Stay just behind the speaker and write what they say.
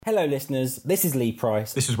Hello listeners, this is Lee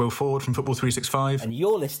Price. This is Will Ford from Football 365. And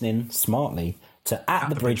you're listening, smartly, to At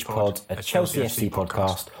the Bridge Pod, a Chelsea FC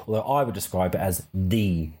podcast, although I would describe it as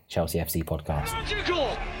the Chelsea FC podcast.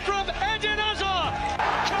 Magical from Eden Hazard!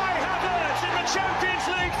 Kai Havertz in the Champions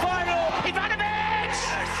League final! Ivanovic!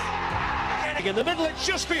 In the middle, it's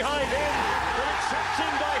just behind him, but it's tapped in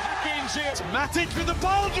by Hakim Ziyech. Matic with the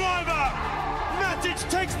ball driver! Matic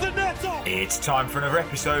takes the net off! It's time for another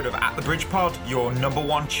episode of At the Bridge Pod, your number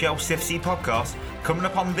one Chelsea FC podcast. Coming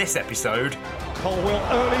up on this episode...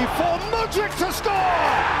 Chilwell early for Modric to score!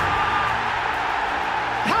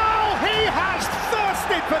 How he has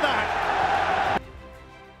thirsted for that!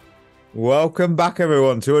 Welcome back,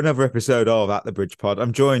 everyone, to another episode of At the Bridge Pod.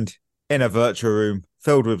 I'm joined in a virtual room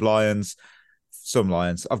filled with lions. Some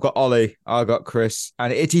lions. I've got Ollie, I've got Chris,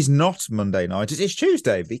 and it is not Monday night. It's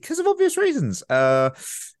Tuesday because of obvious reasons. So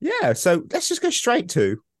let's just go straight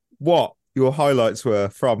to what your highlights were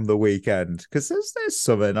from the weekend, because there's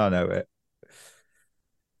something, I know it.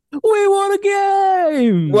 We won a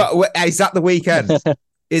game! Well, is that the weekend?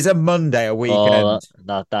 Is a Monday a weekend?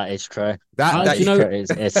 Oh, that is true. That is true.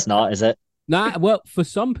 It's not, is it? Nah, well, for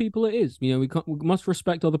some people it is. You know, we must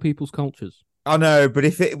respect other people's cultures. I know, but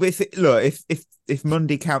if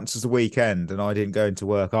Monday counts as a weekend and I didn't go into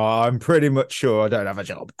work, I'm pretty much sure I don't have a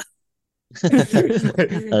job.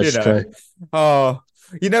 That's true. Oh,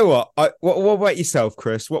 you know what? What about yourself,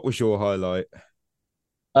 Chris? What was your highlight?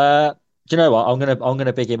 Do you know what? I'm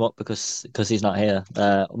gonna big him up because he's not here.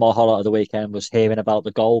 My highlight of the weekend was hearing about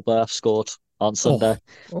the goal Berth scored on Sunday.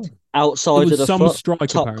 Outside of the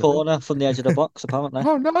top corner from the edge of the box, apparently.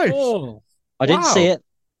 Oh, nice. I didn't see it.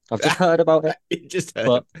 I've just heard about it. You just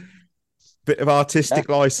heard. Bit of artistic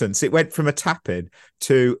license. It went from a tap-in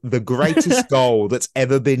to the greatest goal that's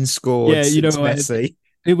ever been scored since Messi.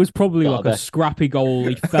 It was probably like a scrappy goal.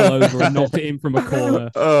 He fell over and knocked it in from a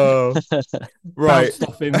corner. Oh, right. Bounced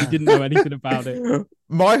off him. We didn't know anything about it.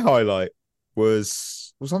 My highlight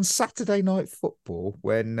was on Saturday Night Football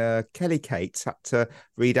when Kelly Cates had to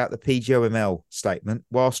read out the PGMOL statement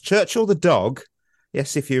whilst Churchill the dog,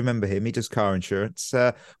 yes, if you remember him, he does car insurance,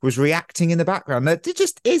 was reacting in the background. There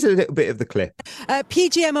just is a little bit of the clip.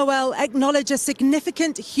 PGMOL acknowledge a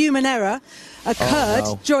significant human error occurred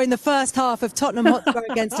during the first half of Tottenham Hotspur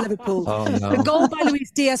against Liverpool. The goal by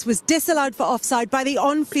Luis Diaz was disallowed for offside by the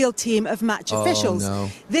on-field team of match officials.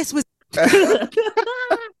 This was... I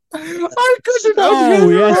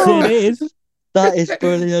couldn't yes, it is. That is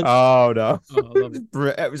brilliant. Oh, no.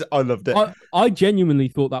 I loved it. I genuinely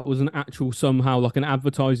thought that was an actual, somehow, like an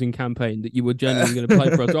advertising campaign that you were genuinely going to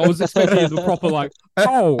play for us. I was expecting the proper, like,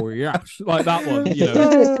 oh, yes, like that one, you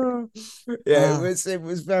know. Yeah, it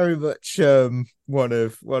was very much one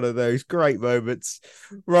of those great moments.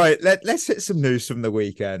 Right, let's hit some news from the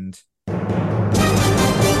weekend.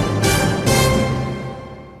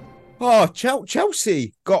 Oh,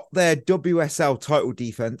 Chelsea got their WSL title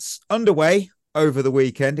defence underway over the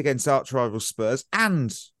weekend against arch-rival Spurs,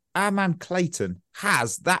 and our man Clayton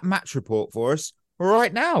has that match report for us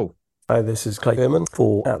right now. Hi, this is Clayton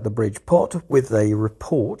for At the Bridge Pod with a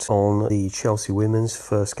report on the Chelsea women's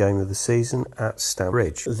first game of the season at Stamford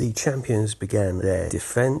Bridge. The champions began their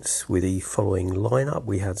defence with the following lineup.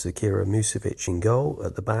 We had Zakira Musovic in goal.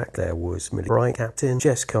 At the back there was Millie Bright, captain,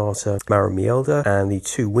 Jess Carter, Mara Mielda, and the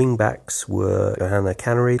two wing-backs were Johanna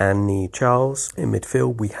Canary and Nia Charles. In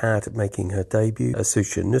midfield we had, making her debut,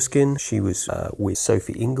 Asucia Nuskin. She was with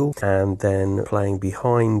Sophie Ingle, and then playing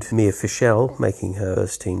behind Mia Fischel, making her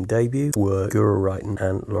first team debut, were Gura Wrighton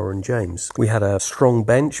and Lauren James. We had a strong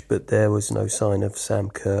bench, but there was no sign of Sam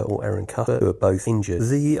Kerr or Erin Cuthbert, who were both injured.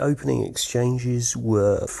 The opening exchanges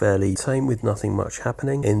were fairly tame, with nothing much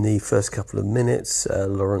happening. In the first couple of minutes,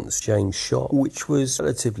 Lawrence James shot, which was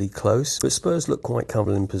relatively close, but Spurs looked quite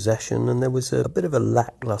comfortable in possession, and there was a bit of a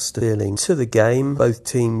lacklustre feeling to the game. Both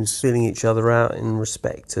teams feeling each other out in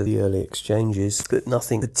respect to the early exchanges, but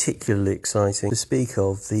nothing particularly exciting to speak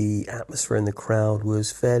of. The atmosphere in the crowd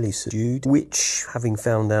was fairly subdued, which, having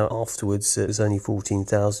found out afterwards that it was only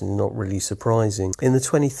 14,000, is not really surprising. In the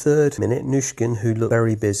 23rd minute, Nushkin, who looked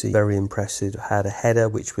very busy, very impressive, had a header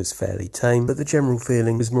which was fairly tame, but the general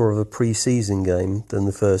feeling was more of a pre-season game than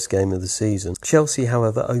the first game of the season. Chelsea,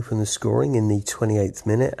 however, opened the scoring in the 28th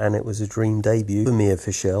minute, and it was a dream debut for Mia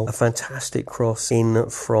Fischel. A fantastic cross in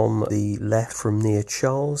from the left from Nia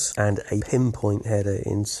Charles, and a pinpoint header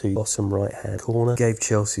into bottom right-hand corner gave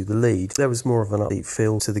Chelsea the lead. There was more of an upbeat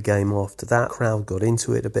feel to the game game after that. Crowd got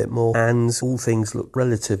into it a bit more, and all things looked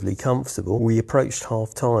relatively comfortable. We approached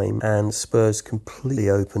half-time, and Spurs completely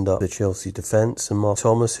opened up the Chelsea defence, and Mark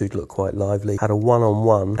Thomas, who'd looked quite lively, had a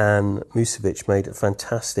one-on-one, and Musovic made a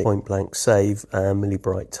fantastic point-blank save, and Millie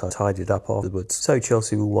Bright tied it up afterwards. So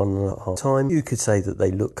Chelsea were 1-0 at half-time. You could say that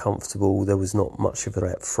they looked comfortable. There was not much of a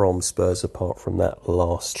threat from Spurs apart from that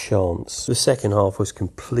last chance. The second half was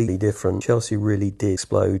completely different. Chelsea really did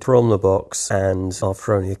explode from the box, and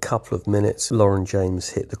after only a couple of minutes, Lauren James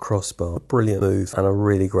hit the crossbar. A brilliant move and a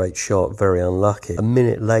really great shot, very unlucky. A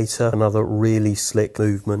minute later, another really slick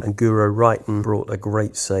movement, and Guro Reiten brought a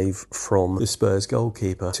great save from the Spurs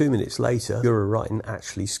goalkeeper. 2 minutes later, Guro Reiten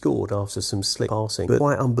actually scored after some slick passing, but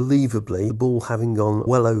quite unbelievably, the ball having gone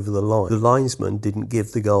well over the line, the linesman didn't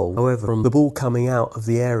give the goal. However, from the ball coming out of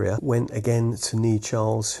the area, went again to Nia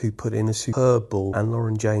Charles, who put in a superb ball, and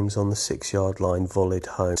Lauren James on the 6-yard line volleyed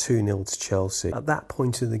home. 2-0 to Chelsea. At that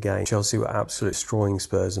point in the game, Chelsea were absolutely destroying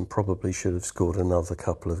Spurs and probably should have scored another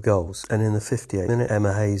couple of goals. And in the 58th minute,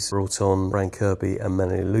 Emma Hayes brought on Fran Kirby and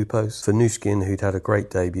Melanie Lupos for Nuskin, who'd had a great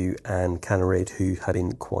debut, and Canarid, who had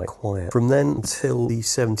been quite quiet. From then until the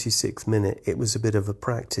 76th minute, it was a bit of a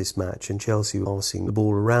practice match, and Chelsea were passing the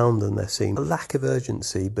ball around, and there seemed a lack of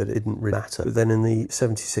urgency, but it didn't really matter. But then in the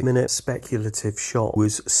 76th minute, a speculative shot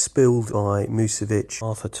was spilled by Musovic.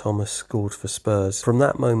 Arthur Thomas scored for Spurs. From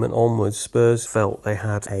that moment onwards, Spurs felt they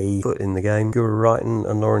had a foot in the game. Guro Reiten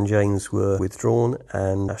and Lauren James were withdrawn,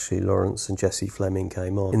 and Ashley Lawrence and Jessie Fleming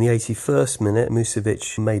came on. In the 81st minute,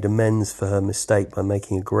 Musovic made amends for her mistake by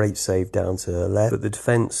making a great save down to her left, but the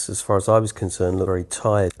defence, as far as I was concerned, looked very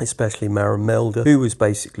tired, especially Mara Melder, who was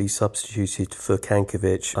basically substituted for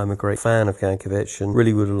Kankovic. I'm a great fan of Kankovic and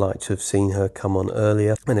really would have liked to have seen her come on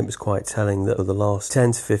earlier, and it was quite telling that for the last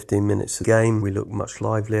 10 to 15 minutes of the game, we looked much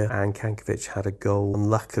livelier, and Kankovic had a goal,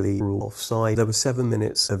 unluckily ruled offside. There were 7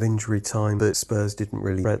 minutes of injury time, but Spurs didn't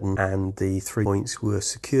really threaten, and the 3 points were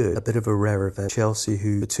secured. A bit of a rare event. Chelsea,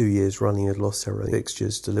 who for 2 years running had lost their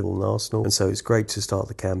fixtures to Liverpool and Arsenal, and so it's great to start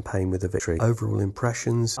the campaign with a victory. Overall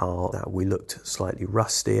impressions are that we looked slightly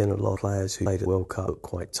rusty, and a lot of players who played at World Cup looked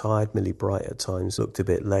quite tired. Millie Bright at times looked a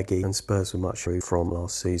bit leggy, and Spurs were much improved from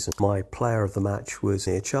last season. My player of the match was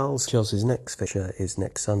Nia Charles. Chelsea's next fixture is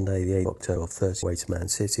next Sunday, the 8th of October, 30 away to Man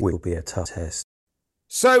City. Will be a tough test.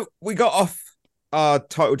 So we got off our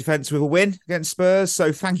title defence with a win against Spurs.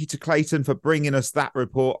 So thank you to Clayton for bringing us that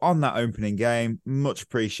report on that opening game. Much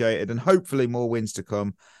appreciated, and hopefully more wins to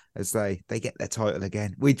come as they get their title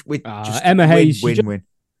again. We just Emma Hayes, win.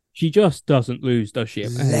 She just doesn't lose, does she?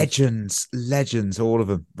 Legends, all of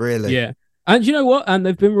them, really. Yeah. And you know what? And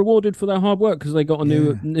they've been rewarded for their hard work because they got a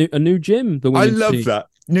new gym. I love that.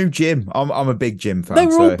 New gym. I'm a big gym fan. They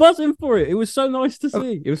were all buzzing for it. It was so nice to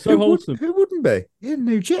see. It was so wholesome. Who wouldn't be? Yeah,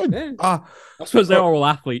 new gym. Yeah. I suppose they are all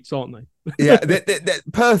athletes, aren't they? Yeah,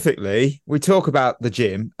 perfectly. We talk about the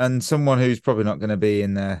gym, and someone who's probably not going to be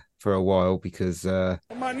in there for a while because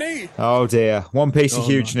my knee. Oh dear. One piece of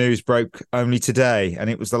huge news broke only today, and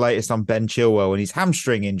it was the latest on Ben Chilwell and his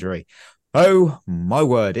hamstring injury. Oh my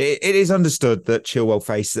word. It is understood that Chilwell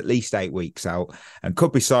faces at least 8 weeks out and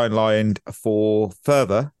could be sidelined for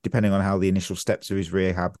further, depending on how the initial steps of his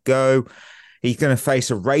rehab go. He's going to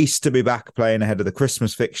face a race to be back playing ahead of the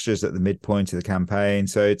Christmas fixtures at the midpoint of the campaign.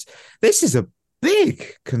 So this is a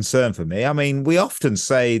big concern for me. I mean, we often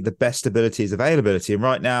say the best ability is availability, and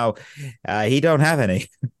right now he don't have any.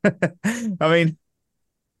 I mean,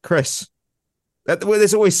 Chris, well,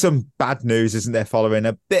 there's always some bad news, isn't there, following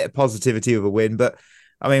a bit of positivity with a win, but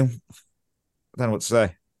I mean, I don't know what to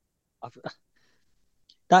say.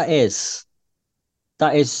 That is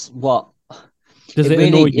what. Does it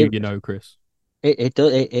annoy you, Chris? It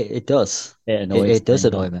does. It does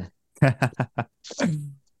annoy me.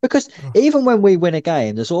 Because even when we win a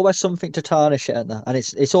game, there's always something to tarnish it, and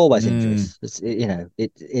it's always injuries.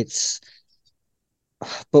 It's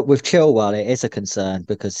but with Chilwell, it is a concern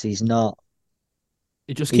because he's not.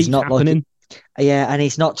 It just keeps happening. And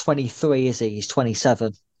he's not 23, is he? He's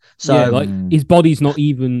 27. So his body's not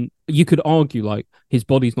even. You could argue his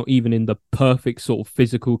body's not even in the perfect sort of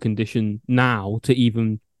physical condition now to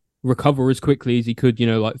even recover as quickly as he could,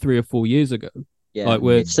 3 or 4 years ago. Yeah,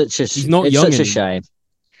 he's such a shame.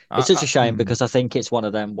 It's such a shame because I think it's one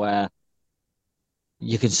of them where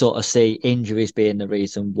you can sort of see injuries being the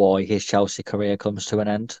reason why his Chelsea career comes to an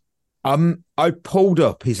end. I pulled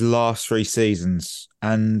up his last 3 seasons,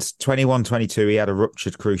 and 21-22 he had a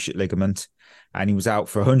ruptured cruciate ligament and he was out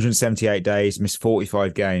for 178 days, missed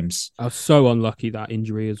 45 games. I was so unlucky, that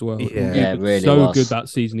injury as well. Yeah, it really so was. Good that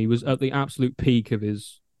season. He was at the absolute peak of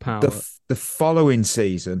his power. The following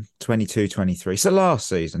season, 22-23, so last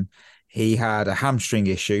season, He had a hamstring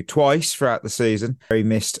issue twice throughout the season. He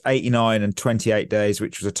missed 89 and 28 days,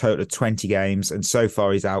 which was a total of 20 games. And so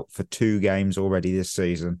far, he's out for 2 games already this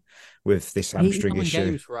season with this hamstring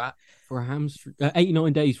issue. Games for a hamstring,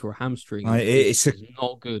 89 days for a hamstring. It's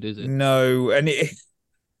not good, is it? No. And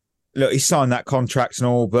look, he signed that contract and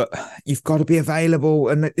all, but you've got to be available.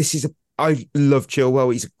 And I love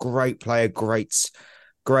Chilwell. He's a great player,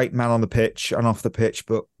 great man on the pitch and off the pitch,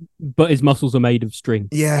 but his muscles are made of string.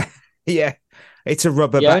 Yeah. It's a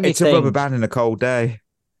rubber band in a cold day.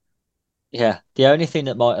 Yeah, the only thing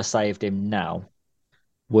that might have saved him now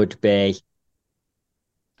would be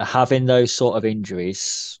having those sort of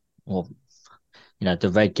injuries, or the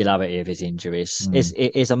regularity of his injuries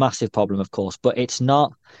is a massive problem, of course, but it's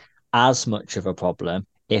not as much of a problem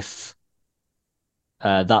if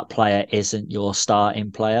that player isn't your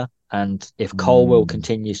starting player. And if Chilwell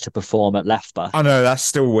continues to perform at left back, I know that's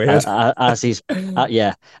still weird. As he's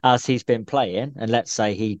been playing, and let's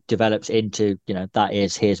say he develops into that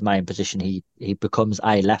is his main position, he becomes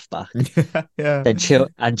a left back. Yeah. Then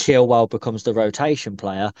Chilwell becomes the rotation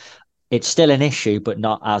player. It's still an issue, but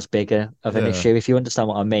not as big of an issue. If you understand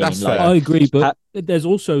what I mean. I agree, but there's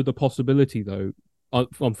also the possibility, though,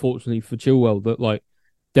 unfortunately for Chilwell, that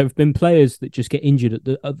there have been players that just get injured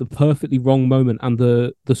at the perfectly wrong moment, and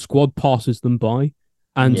the squad passes them by,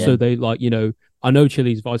 and so they I know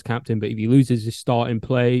Chile's vice captain, but if he loses his starting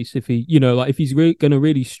place, if he if he's going to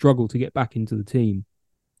really struggle to get back into the team,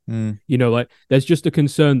 there's just a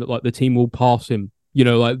concern that the team will pass him.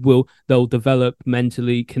 They'll develop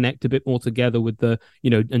mentally, connect a bit more together with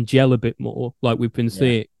and gel a bit more, like we've been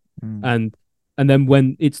seeing, and then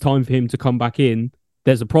when it's time for him to come back in,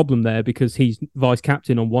 there's a problem there because he's vice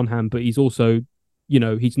captain on one hand, but he's also,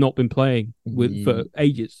 he's not been playing for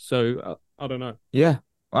ages. So I don't know. Yeah,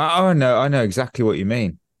 I know exactly what you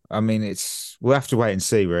mean. I mean, we'll have to wait and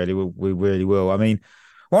see. Really, we really will. I mean,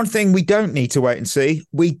 one thing we don't need to wait and see.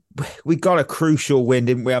 We got a crucial win,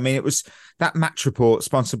 didn't we? I mean, it was that match report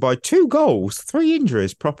sponsored by 2 goals, 3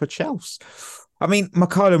 injuries, proper Chelsea. I mean,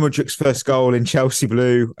 Mykhailo Mudryk's first goal in Chelsea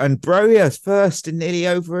blue, and Broja's first in nearly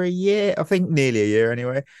over a year. I think nearly a year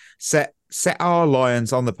anyway. Set our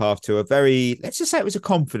Lions on the path to a very, let's just say it was a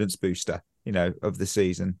confidence booster, of the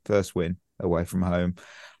season. First win away from home.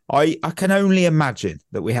 I can only imagine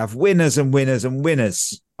that we have winners and winners and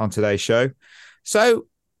winners on today's show. So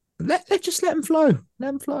let's just let them flow. Let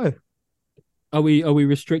them flow. Are we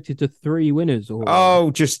restricted to 3 winners? Or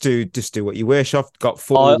just do what you wish. I've got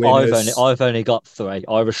 4 winners. I've only got 3.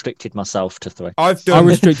 I restricted myself to 3. I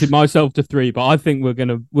restricted myself to 3, but I think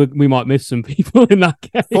we might miss some people in that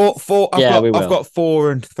case. 4. I've got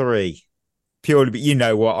 4 and 3. Purely, but you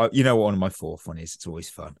know what one of my 4th one is. It's always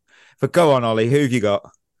fun. But go on, Ollie. Who have you got?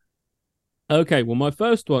 Okay, well, my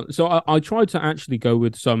first one. So I tried to actually go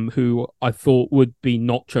with some who I thought would be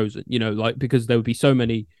not chosen. Because there would be so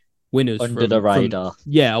many winners under the radar.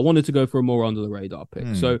 I wanted to go for a more under the radar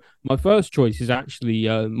pick. So my first choice is actually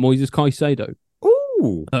Moises Caicedo.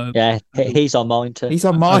 Ooh, he's on mine too. He's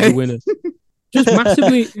on mine. Winner. Just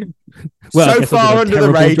massively. Well, so far under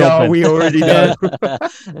the radar, we already know.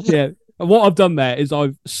 Yeah. What I've done there is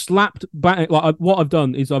I've slapped back. What I've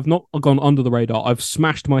done is I've not gone under the radar. I've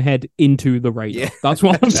smashed my head into the radar. Yeah. That's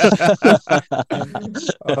what I've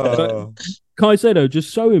done. Caicedo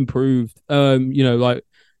just so improved.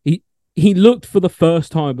 He looked for the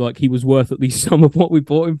first time like he was worth at least some of what we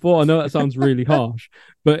bought him for. I know that sounds really harsh,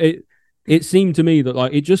 but it seemed to me that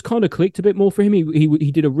it just kind of clicked a bit more for him.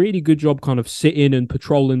 He did a really good job kind of sitting and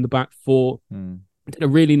patrolling the back 4. Did a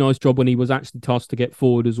really nice job when he was actually tasked to get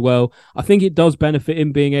forward as well. I think it does benefit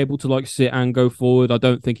him being able to sit and go forward. I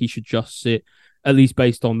don't think he should just sit, at least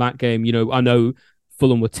based on that game. I know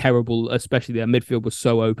Fulham were terrible, especially their midfield was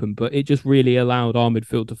so open, but it just really allowed our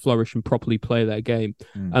midfield to flourish and properly play their game.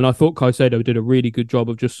 And I thought Caicedo did a really good job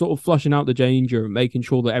of just sort of flushing out the danger and making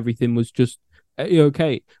sure that everything was just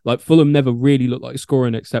okay. Fulham never really looked like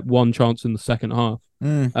scoring except one chance in the second half.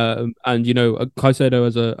 Caicedo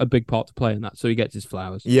has a big part to play in that, so he gets his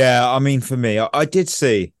flowers. Yeah, I mean, for me, I did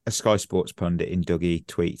see a Sky Sports pundit in Dougie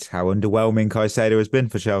tweet how underwhelming Caicedo has been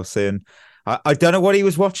for Chelsea, and I don't know what he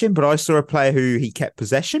was watching, but I saw a player who he kept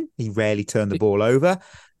possession. He rarely turned the ball over.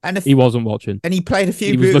 And he wasn't watching. And he played a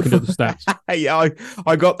few He was looking at the stats. Yeah,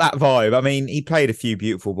 I got that vibe. I mean, he played a few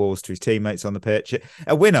beautiful balls to his teammates on the pitch.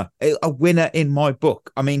 A winner in my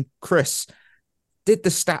book. I mean, Chris, did the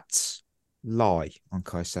stats lie on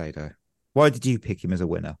Caicedo? Why did you pick him as a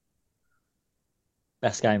winner?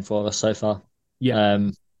 Best game for us so far. Yeah.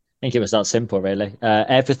 I think it was that simple, really.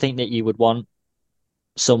 Everything that you would want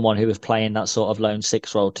someone who was playing that sort of lone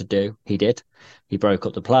 6 role to do, he did. He broke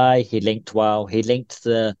up the play. He linked well. He linked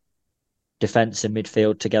the defence and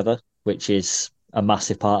midfield together, which is a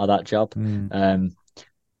massive part of that job.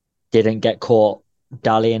 Didn't get caught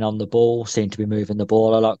dallying on the ball, seemed to be moving the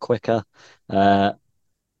ball a lot quicker.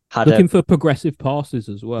 Looking for progressive passes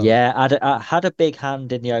as well. Yeah, had a big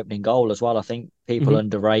hand in the opening goal as well. I think people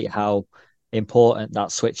underrate how important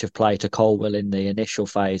that switch of play to Chilwell in the initial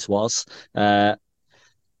phase was. I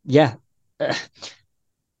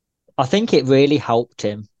think it really helped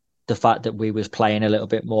him, the fact that we was playing a little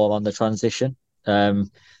bit more on the transition,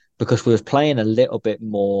 because we was playing a little bit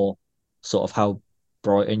more sort of how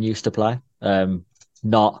Brighton used to play,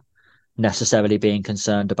 not necessarily being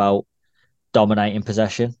concerned about dominating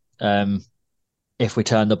possession. If we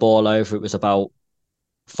turned the ball over, it was about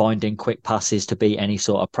finding quick passes to beat any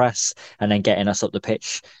sort of press and then getting us up the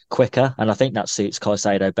pitch quicker. And I think that suits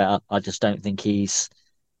Caicedo better. I just don't think he's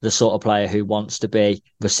the sort of player who wants to be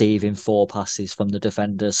receiving 4 passes from the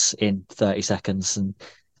defenders in 30 seconds and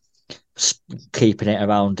keeping it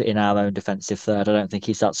around in our own defensive third. I don't think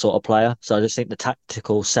he's that sort of player. So I just think the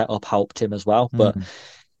tactical setup helped him as well. But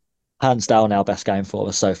hands down, our best game for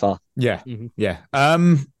us so far. Yeah.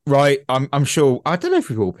 Right. I'm sure. I don't know if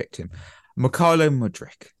we've all picked him. Mykhailo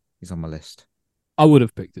Mudryk is on my list. I would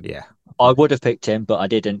have picked him. Yeah. I would have picked him, but I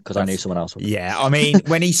didn't because I knew someone else would. Yeah. I mean,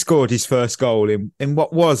 when he scored his first goal in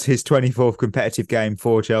what was his 24th competitive game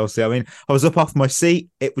for Chelsea, I mean, I was up off my seat.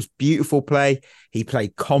 It was beautiful play. He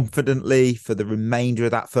played confidently for the remainder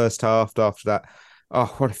of that first half. After that,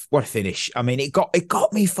 what a finish. I mean, it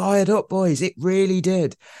got me fired up, boys. It really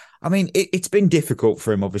did. I mean, it's been difficult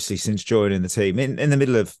for him, obviously, since joining the team in the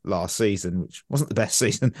middle of last season, which wasn't the best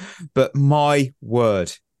season. But my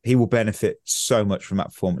word, he will benefit so much from that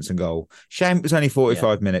performance and goal. Shame it was only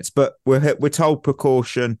 45 minutes, but we're told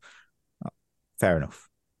precaution. Fair enough.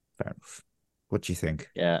 What do you think?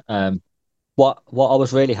 Yeah. What I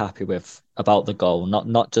was really happy with about the goal,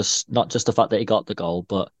 not just the fact that he got the goal,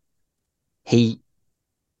 but he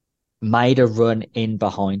made a run in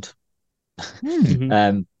behind.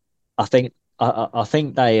 I think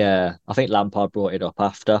Lampard brought it up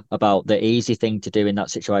after about the easy thing to do in that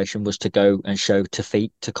situation was to go and show to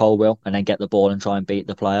feet to Chilwell and then get the ball and try and beat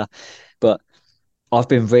the player. But I've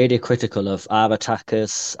been really critical of our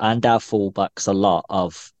attackers and our fullbacks a lot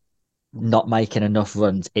of not making enough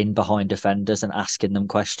runs in behind defenders and asking them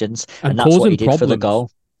questions. And that's what he did for the goal.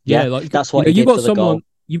 Yeah, that's what he did for the goal.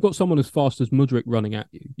 You've got someone as fast as Mudryk running at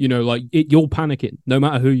you. You're panicking no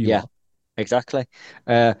matter who you are. Exactly.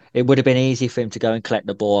 It would have been easy for him to go and collect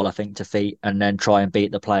the ball, I think, to feet and then try and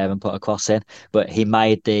beat the player and put a cross in. But he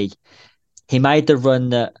made the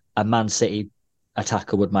run that a Man City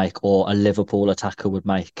attacker would make or a Liverpool attacker would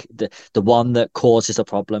make. The one that causes a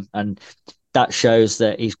problem. And that shows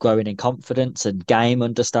that he's growing in confidence and game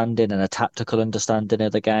understanding and a tactical understanding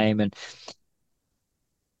of the game. And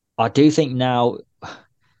I do think now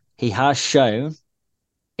he has shown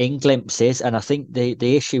in glimpses, and I think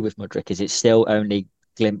the issue with Mudryk is it's still only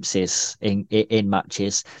glimpses in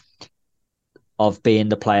matches of being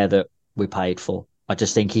the player that we paid for. I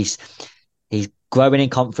just think he's growing in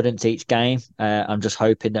confidence each game. I'm just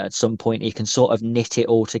hoping that at some point he can sort of knit it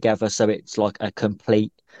all together so it's like a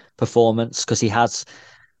complete performance, because he has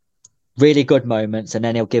really good moments and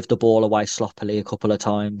then he'll give the ball away sloppily a couple of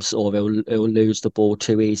times, or he'll lose the ball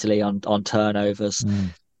too easily on turnovers.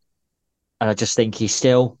 And I just think he's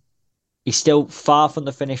still far from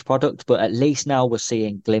the finished product, but at least now we're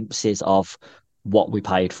seeing glimpses of what we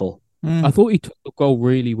paid for. I thought he took the goal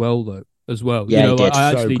really well, though, as well. Yeah,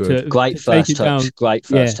 he did. Great first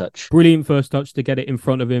touch. Brilliant first touch to get it in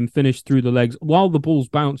front of him, finish through the legs while the ball's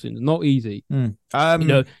bouncing. Not easy.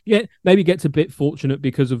 Maybe gets a bit fortunate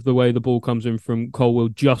because of the way the ball comes in from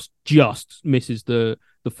Chilwell, just misses the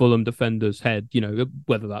Fulham defender's head.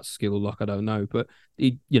 Whether that's skill or luck, I don't know, but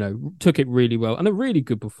he took it really well, and a really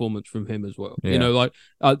good performance from him as well. I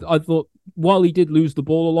thought while he did lose the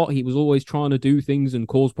ball a lot, he was always trying to do things and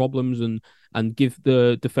cause problems and give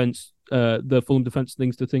the defense, the Fulham defense,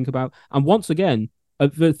 things to think about. And once again,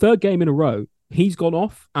 the third game in a row, he's gone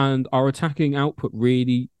off, and our attacking output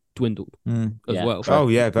really dwindled as well. Oh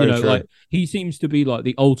yeah, very true. He seems to be like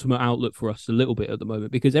the ultimate outlet for us a little bit at the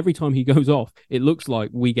moment, because every time he goes off, it looks like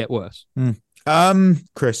we get worse.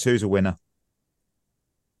 Chris, who's a winner?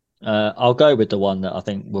 I'll go with the one that I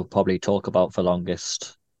think we'll probably talk about for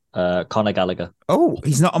longest. Conor Gallagher. Oh,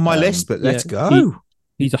 he's not on my list, but let's go.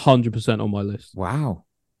 He's 100% on my list. Wow.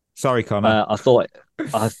 Sorry, Conor. I thought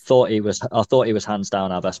he was hands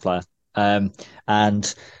down our best player.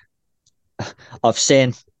 And I've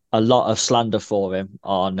seen a lot of slander for him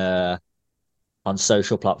on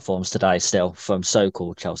social platforms today, still from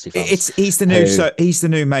so-called Chelsea fans. He's the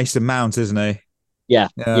new Mason Mount, isn't he?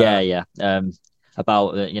 Yeah.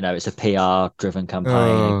 About it's a PR driven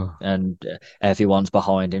campaign and everyone's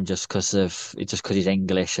behind him just because he's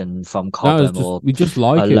English and from Cobham we just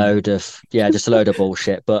like a him. load of just a load of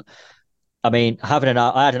bullshit. But I mean, I had an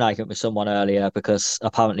argument with someone earlier because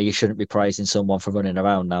apparently you shouldn't be praising someone for running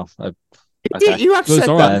around now. Okay. You have said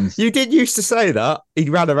that. You did used to say that he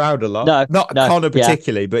ran around a lot. Not Connor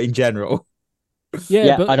particularly, but in general.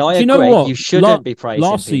 Yeah, but and I agree. You know what? You shouldn't be praising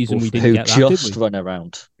last season we didn't get that, just run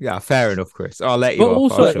around. Yeah, fair enough, Chris. I'll let you but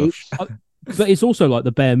off. Also, but it's also like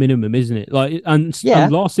the bare minimum, isn't it? Like, and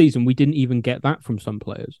last season we didn't even get that from some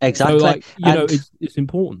players. Exactly. So, like, it's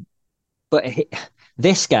important. But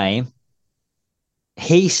this game,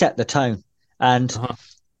 he set the tone, and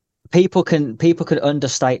people can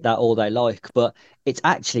understate that all they like, but it's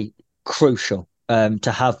actually crucial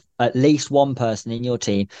to have at least one person in your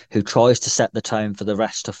team who tries to set the tone for the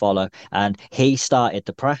rest to follow. And he started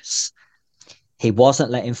the press. He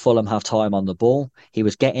wasn't letting Fulham have time on the ball. He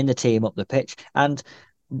was getting the team up the pitch. And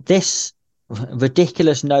this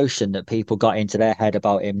ridiculous notion that people got into their head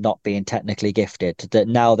about him not being technically gifted, that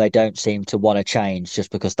now they don't seem to want to change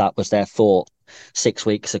just because that was their thought 6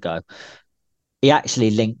 weeks ago. He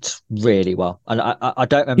actually linked really well. And I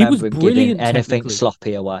don't remember him giving anything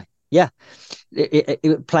sloppy away. Yeah.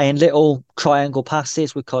 Playing little triangle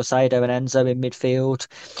passes with Caicedo and Enzo in midfield,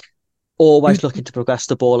 always looking to progress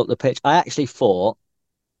the ball up the pitch. I actually thought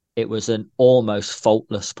it was an almost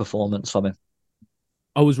faultless performance from him.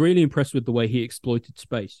 I was really impressed with the way he exploited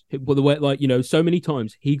space. The way, so many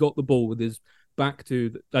times he got the ball with his back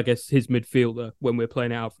to, I guess, his midfielder when we're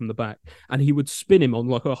playing it out from the back, and he would spin him on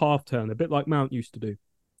like a half turn, a bit like Mount used to do.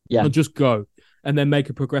 Yeah, and just go and then make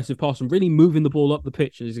a progressive pass and really moving the ball up the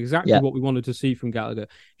pitch is exactly what we wanted to see from Gallagher.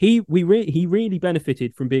 He really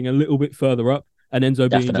benefited from being a little bit further up and Enzo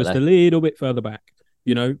being just a little bit further back.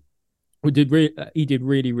 He did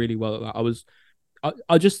really, really well at that.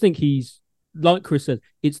 I just think he's, like Chris said,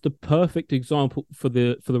 it's the perfect example for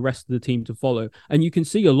the rest of the team to follow. And you can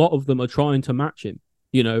see a lot of them are trying to match him,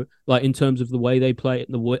 like in terms of the way they play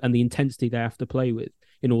and the intensity they have to play with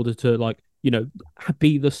in order to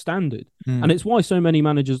be the standard. And it's why so many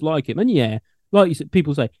managers like him. And like you said,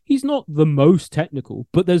 people say he's not the most technical,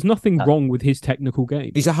 but there's nothing wrong with his technical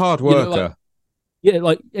game. He's a hard worker.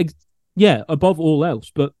 Above all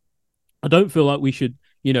else. But I don't feel like we should,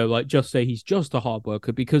 just say he's just a hard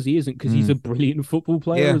worker, because he isn't, because he's a brilliant football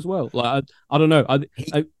player as well. Like, I don't know.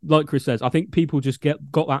 I like Chris says, I think people just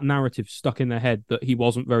got that narrative stuck in their head that he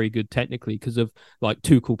wasn't very good technically because of like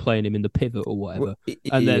Tuchel playing him in the pivot or whatever.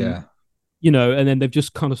 And then, and then they've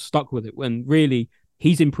just kind of stuck with it when really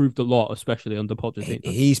he's improved a lot, especially under Pochettino.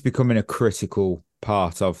 He's becoming a critical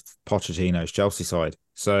part of Pochettino's Chelsea side.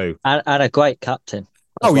 So and a great captain.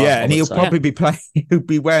 And he'll probably be playing. He'll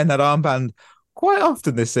be wearing that armband quite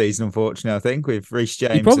often this season, unfortunately, I think, with Reece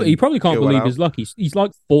James. He probably can't believe his luck. He's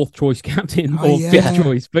like fourth choice captain or fifth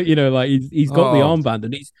choice, but he's got the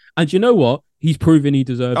armband, and you know what? He's proven he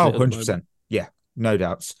deserves it. 100%. Yeah, no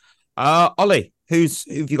doubts. Ollie, who've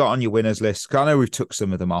you got on your winners list? I know we've took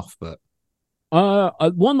some of them off, but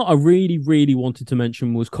one that I really, really wanted to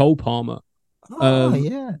mention was Cole Palmer.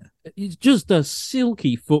 He's just a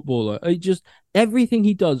silky footballer. Everything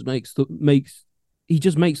he does makes the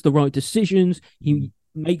right decisions. He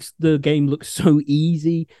makes the game look so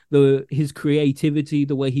easy. His creativity,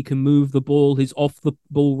 the way he can move the ball, his off the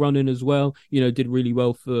ball running as well, did really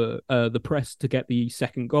well for the press to get the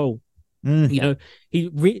second goal. He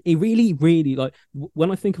really, really, like,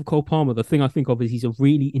 when I think of Cole Palmer, the thing I think of is he's a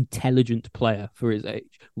really intelligent player for his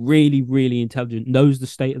age. Really, really intelligent, knows the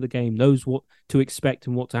state of the game, knows what to expect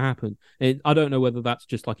and what to happen. And I don't know whether that's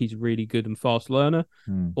just like he's a really good and fast learner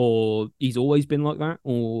or he's always been like that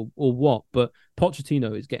or what, but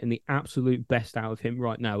Pochettino is getting the absolute best out of him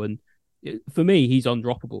right now. And for me, he's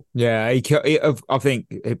undroppable. Yeah, I think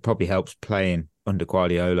it probably helps playing under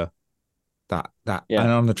Guardiola. That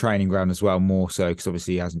and on the training ground as well, more so, because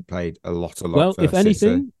obviously he hasn't played a lot. Well, if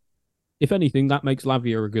anything, that makes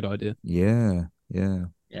Lavia a good idea. Yeah.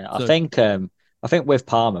 I think with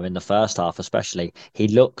Palmer in the first half, especially, he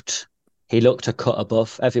looked a cut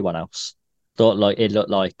above everyone else. It looked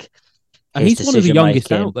like, and he's one of the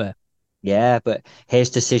youngest out there. Yeah, but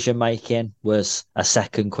his decision making was a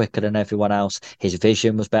second quicker than everyone else. His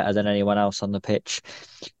vision was better than anyone else on the pitch.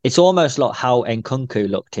 It's almost like how Nkunku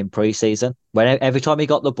looked in pre-season. When every time he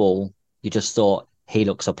got the ball, you just thought he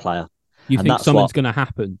looks a player. You think something's going to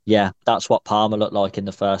happen? Yeah, that's what Palmer looked like in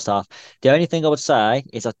the first half. The only thing I would say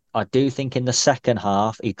is I do think in the second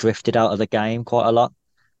half he drifted out of the game quite a lot,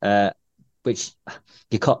 which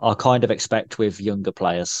I kind of expect with younger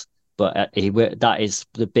players. but that is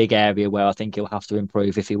the big area where I think he'll have to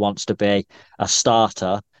improve if he wants to be a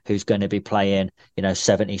starter who's going to be playing,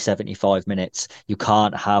 70, 75 minutes. You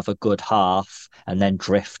can't have a good half and then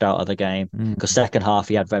drift out of the game, because second half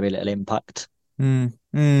he had very little impact. Yeah,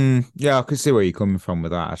 I can see where you're coming from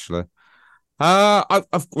with that, actually.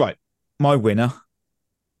 I've right, my winner.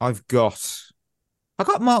 I got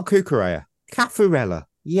Mark Cucurella, Caffarella,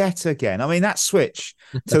 yet again. I mean, that switch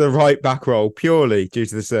to the right back role purely due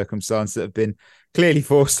to the circumstances that have been clearly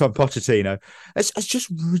forced on Pochettino has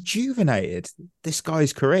just rejuvenated this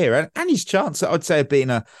guy's career and his chance, I'd say, of being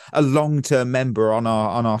a long-term member on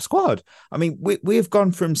our squad. I mean, we've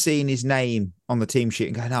gone from seeing his name on the team sheet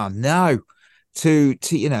and going, oh no, to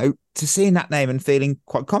seeing that name and feeling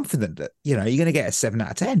quite confident that, you're going to get a 7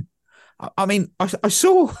 out of 10. I mean, I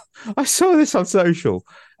saw this on social.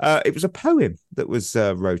 It was a poem that was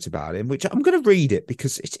wrote about him, which I'm going to read it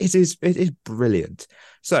because it is brilliant.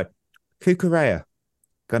 So, Cucurella,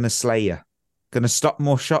 gonna slay ya, gonna stop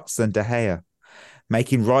more shots than De Gea,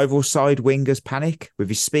 making rival side wingers panic with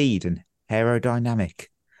his speed and aerodynamic.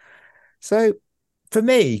 So, for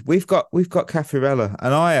me, we've got Caffarella,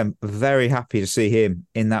 and I am very happy to see him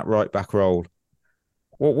in that right back role.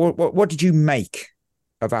 What did you make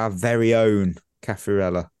of our very own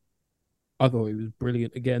Caffarella? I thought he was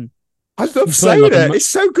brilliant again. I love saying it. It's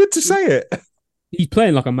so good to say it. He's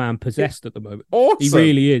playing like a man possessed at the moment. Awesome. He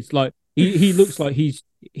really is. Like he looks like he's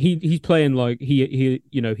playing like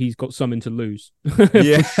he's got something to lose.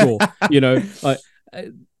 Yeah. For sure.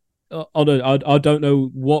 I don't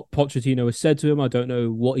know what Pochettino has said to him. I don't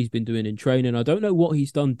know what he's been doing in training. I don't know what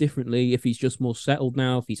he's done differently. If he's just more settled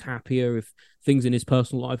now, if he's happier, if things in his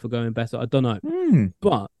personal life are going better. I don't know.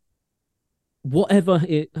 But whatever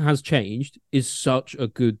it has changed is such a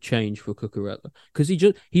good change for Cucurella, because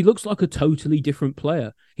he looks like a totally different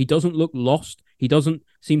player. He doesn't look lost. He doesn't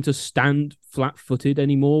seem to stand flat-footed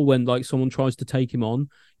anymore when like someone tries to take him on.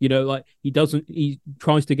 He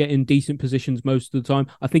tries to get in decent positions most of the time.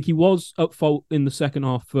 I think he was at fault in the second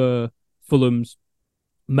half for Fulham's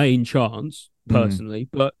main chance, personally,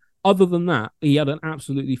 but other than that, he had an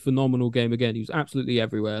absolutely phenomenal game again. He was absolutely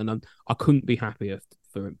everywhere, and I couldn't be happier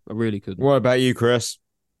for him. I really couldn't. What about you, Chris?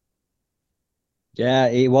 Yeah,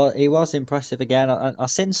 he was impressive again. I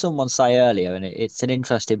seen someone say earlier, and it's an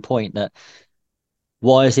interesting point, that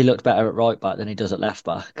why has he looked better at right back than he does at left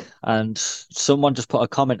back? And someone just put a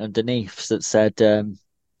comment underneath that said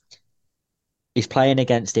he's playing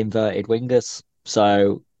against inverted wingers.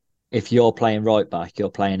 So if you're playing right back, you're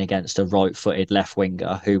playing against a right-footed left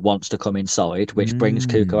winger who wants to come inside, which brings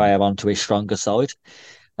Cucurella onto his stronger side.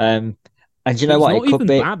 And you know what? It's not even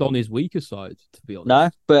bad on his weaker side, to be honest. No,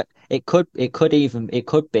 but it could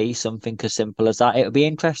be something as simple as that. It would be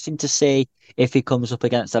interesting to see if he comes up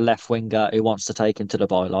against a left winger who wants to take him to the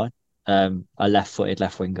byline. A left-footed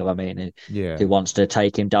left winger, who wants to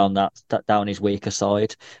take him down down his weaker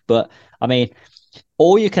side. But I mean,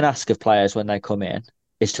 all you can ask of players when they come in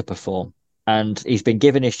is to perform, and he's been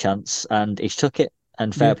given his chance, and he's took it,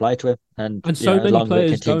 and fair play to him. And so many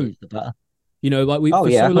players don't. The better. Like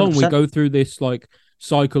for so long 100%. We go through this like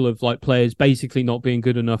cycle of like players basically not being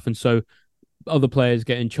good enough, and so other players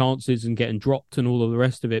getting chances and getting dropped and all of the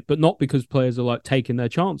rest of it, but not because players are like taking their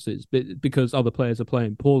chances, but because other players are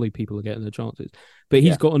playing poorly, people are getting their chances. But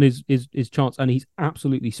he's gotten his chance, and he's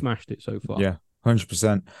absolutely smashed it so far. Yeah,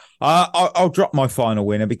 100%. I'll drop my final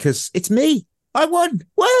winner because it's me. I won.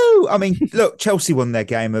 Woo! I mean, look, Chelsea won their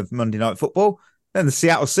game of Monday Night Football. Then the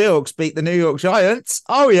Seattle Seahawks beat the New York Giants.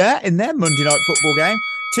 Oh, yeah, in their Monday Night Football game.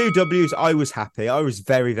 2 Ws. I was happy. I was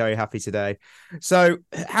very, very happy today. So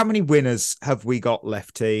how many winners have we got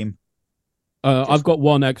left, team? I've got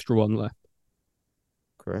one extra one left.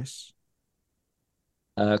 Chris?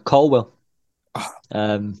 Colwell.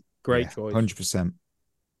 Great choice. 100%.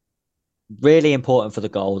 Really important for the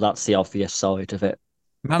goal. That's the obvious side of it.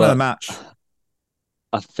 Man of the match.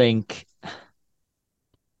 I think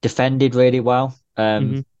defended really well.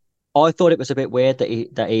 I thought it was a bit weird that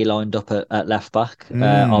he lined up at left back.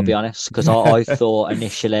 I'll be honest, because I thought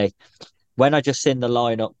initially, when I just seen the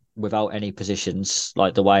lineup without any positions,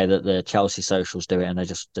 like the way that the Chelsea socials do it, and they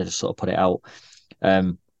just sort of put it out.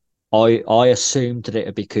 I assumed that it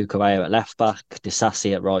would be Cucurella at left back,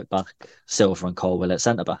 Disasi at right back, Silva and Colwell at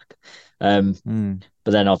centre back.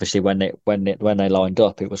 But then obviously when they lined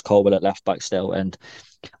up, it was Colwell at left back still, and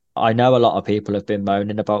I know a lot of people have been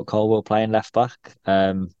moaning about Colwell playing left back,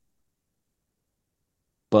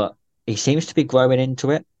 but he seems to be growing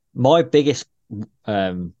into it. My biggest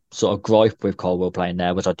sort of gripe with Colwell playing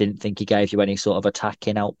there was I didn't think he gave you any sort of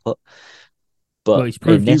attacking output. But he's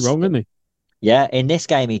proved you wrong, hasn't he? Yeah, in this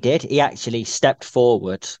game he did. He actually stepped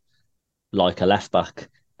forward like a left back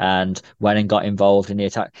and went and got involved in the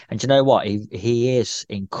attack. And do you know what? He is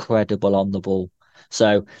incredible on the ball.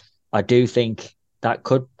 So I do think it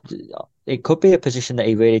could be a position that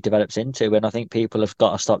he really develops into. And I think people have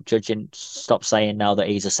got to stop saying now that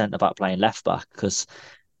he's a centre back playing left back, because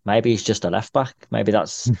maybe he's just a left back. Maybe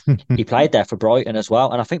he played there for Brighton as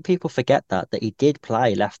well. And I think people forget that he did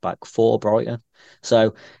play left back for Brighton.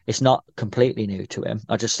 So it's not completely new to him.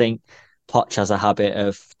 I just think Poch has a habit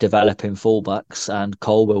of developing fullbacks, and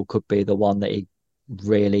Chilwell could be the one that he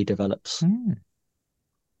really develops. Go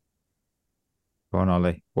on,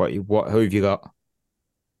 Ollie. Who have you got?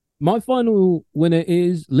 My final winner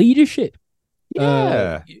is leadership.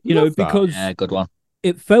 Yeah, because good one.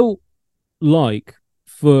 It felt like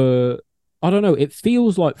it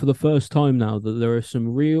feels like for the first time now that there are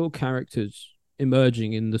some real characters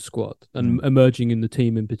emerging in the squad and emerging in the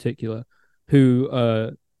team in particular,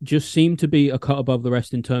 who just seem to be a cut above the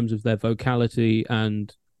rest in terms of their vocality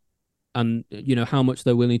and how much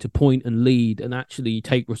they're willing to point and lead and actually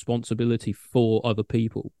take responsibility for other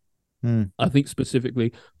people. I think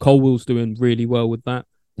specifically Colwell's doing really well with that.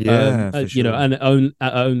 Yeah, sure. And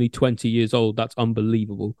at only 20 years old, that's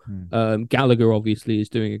unbelievable. Gallagher obviously is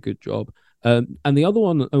doing a good job. And the other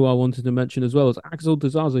one who I wanted to mention as well is Axel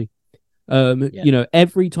Disasi.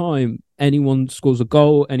 Every time anyone scores a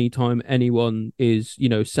goal, anytime anyone is,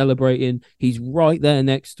 celebrating, he's right there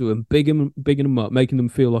next to him, bigging them up, making them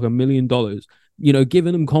feel like $1 million,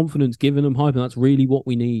 giving them confidence, giving them hype. And that's really what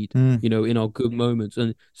we need, in our good moments.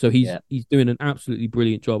 And so he's doing an absolutely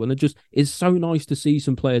brilliant job. And it just is so nice to see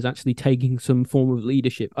some players actually taking some form of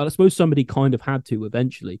leadership. I suppose somebody kind of had to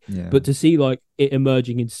eventually, but to see like it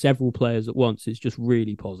emerging in several players at once is just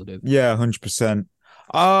really positive. Yeah, 100%.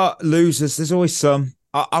 Losers, there's always some.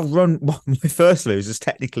 I'll run my first loser's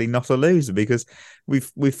technically not a loser because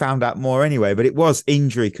we've found out more anyway, but it was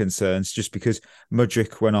injury concerns just because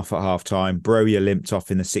Mudryk went off at half-time, Broja limped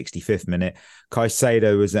off in the 65th minute,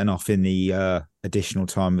 Caicedo was then off in the additional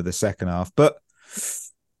time of the second half. But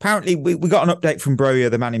apparently we got an update from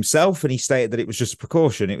Broja, the man himself, and he stated that it was just a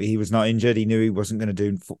precaution. He was not injured. He knew he wasn't going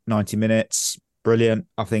to do 90 minutes. Brilliant.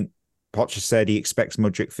 I think Poch said he expects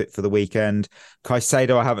Mudryk fit for the weekend.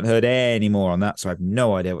 Caicedo, I haven't heard any more on that, so I have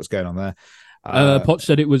no idea what's going on there. Poch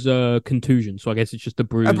said it was a contusion, so I guess it's just a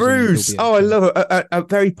bruise. A bruise. Oh, I love it. A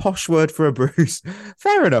very posh word for a bruise.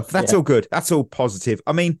 Fair enough. That's all good. That's all positive.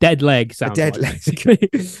 I mean, dead leg sounds dead like leg.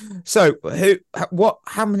 So, what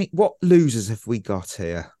losers have we got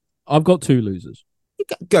here? I've got two losers.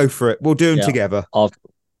 Go for it. We'll do them together. I've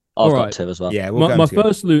got two as well. Yeah,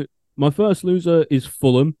 my first loser is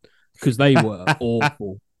Fulham. Because they were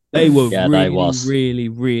awful. They were really,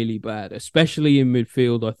 really bad, especially in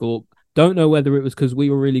midfield. I thought, don't know whether it was because we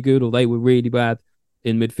were really good or they were really bad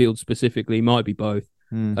in midfield specifically. Might be both.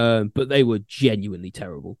 But they were genuinely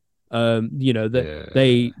terrible.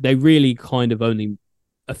 They really kind of only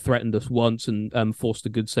threatened us once and forced a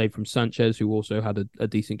good save from Sanchez, who also had a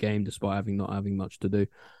decent game despite not having much to do.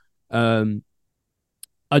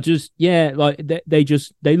 They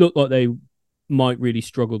look like they might really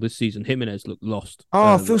struggle this season. Jimenez looked lost.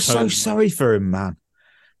 I feel so sorry for him, man.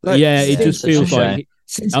 It just feels like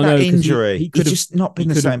since that injury, he could have just not been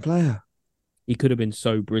the same player. He could have been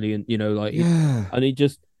so brilliant, and he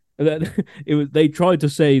just they tried to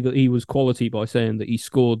say that he was quality by saying that he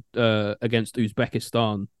scored against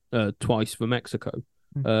Uzbekistan twice for Mexico.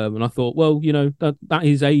 And I thought, well, that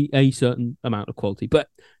is a certain amount of quality. But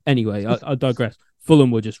anyway, I digress. Fulham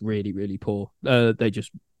were just really, really poor.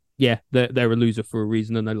 They're a loser for a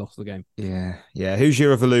reason, and they lost the game. Yeah. Who's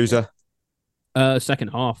your other loser? Second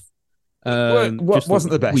half.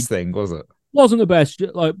 Wasn't the best thing, was it? Wasn't the best.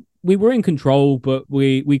 Like we were in control, but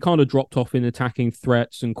we kind of dropped off in attacking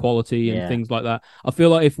threats and quality and things like that. I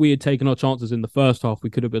feel like if we had taken our chances in the first half,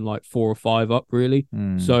 we could have been like 4 or 5 up, really.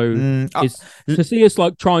 To see us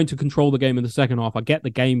like trying to control the game in the second half, I get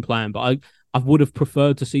the game plan, but I would have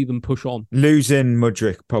preferred to see them push on. Losing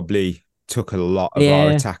Mudryk probably took a lot of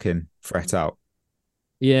our attacking threat out.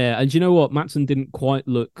 Yeah, and you know what? Maatsen didn't quite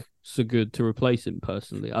look so good to replace him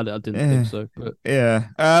personally. I didn't think so. But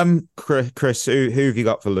Chris, who have you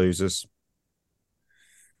got for losers?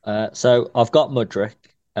 So I've got Mudryk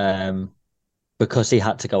because he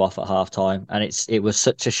had to go off at half-time, and it was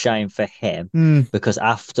such a shame for him because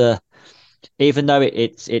after, even though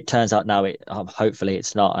it turns out now hopefully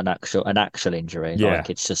it's not an actual injury, like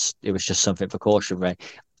it was just something precautionary.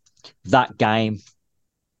 That game,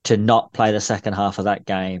 to not play the second half of that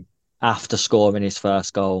game after scoring his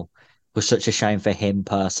first goal was such a shame for him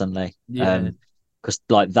personally. because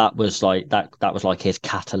that was like his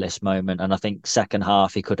catalyst moment. And I think second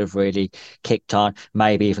half he could have really kicked on,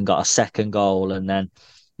 maybe even got a second goal, and then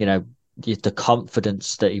the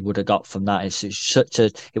confidence that he would have got from that is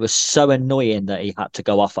it was so annoying that he had to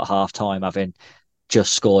go off at half time having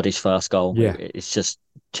just scored his first goal. Yeah. It's just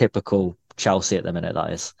typical Chelsea at the minute,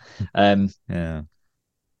 that is. Yeah.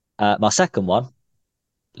 My second one, a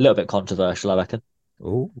little bit controversial, I reckon.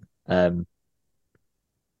 Oh.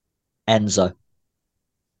 Enzo.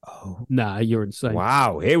 Oh. Nah, you're insane.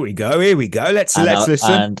 Wow, here we go. Let's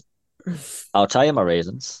listen. And I'll tell you my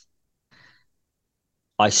reasons.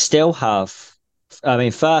 I still have. I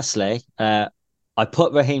mean, firstly, I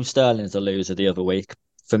put Raheem Sterling as a loser the other week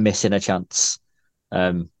for missing a chance.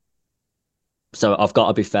 So I've got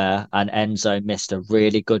to be fair, and Enzo missed a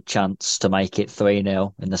really good chance to make it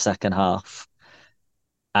 3-0 in the second half.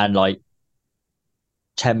 And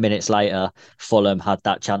 10 minutes later, Fulham had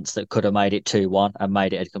that chance that could have made it 2-1 and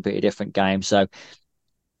made it a completely different game. So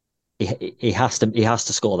he has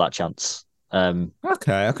to score that chance.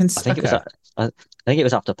 Okay, I think it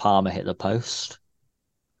was after Palmer hit the post.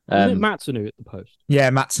 Was it Maatsen who hit the post? Yeah,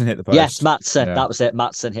 Maatsen hit the post. Yes, Maatsen. Yeah. That was it.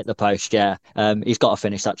 Maatsen hit the post. Yeah. He's got to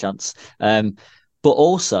finish that chance. But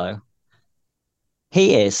also,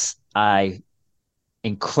 he is a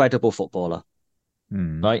incredible footballer,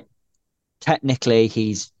 right? Technically,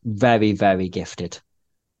 he's very, very gifted,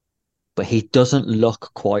 but he doesn't look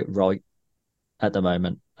quite right at the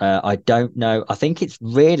moment. I don't know. I think it's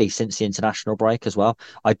really since the international break as well.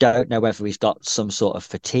 I don't know whether he's got some sort of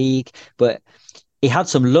fatigue, but he had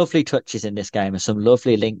some lovely touches in this game and some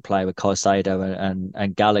lovely link play with Caicedo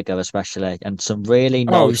and Gallagher especially, and some really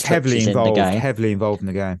nice touches in the game. Heavily involved in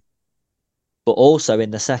the game. But also in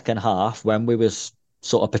the second half, when we was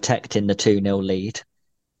sort of protecting the 2-0 lead,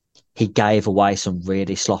 he gave away some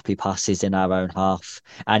really sloppy passes in our own half,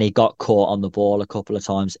 and he got caught on the ball a couple of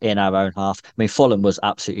times in our own half. I mean, Fulham was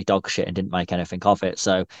absolutely dog shit and didn't make anything of it,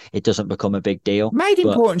 so it doesn't become a big deal. Made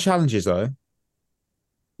important challenges, though.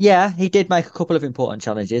 Yeah, he did make a couple of important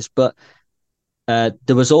challenges, but there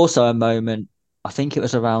was also a moment, I think it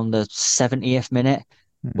was around the 70th minute,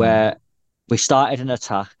 where we started an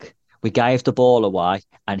attack. We gave the ball away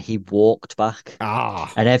and he walked back.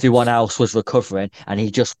 And everyone else was recovering and he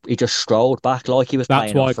just strolled back like he was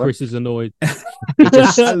playing. That's why Chris is annoyed.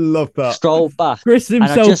 I love that. Strolled back. Chris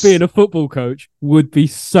himself, being a football coach, would be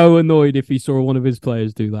so annoyed if he saw one of his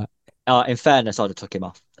players do that. In fairness, I'd have took him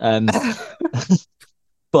off.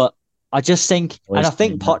 But I just think, and I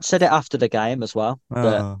think Poch said it after the game as well,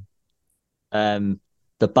 that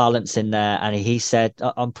the balance in there. And he said,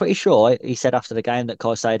 I'm pretty sure he said after the game that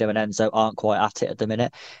Caicedo and Enzo aren't quite at it at the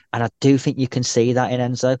minute. And I do think you can see that in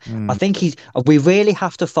Enzo. I think we really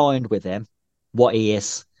have to find with him what he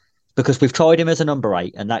is, because we've tried him as a number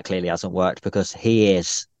 8 and that clearly hasn't worked, because he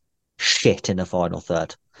is shit in the final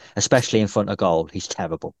third, especially in front of goal. He's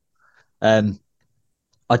terrible.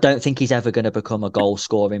 I don't think he's ever going to become a goal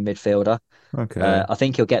scoring midfielder. Okay. I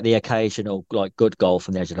think he'll get the occasional good goal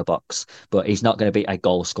from the edge of the box, but he's not going to be a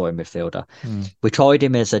goal scoring midfielder. We tried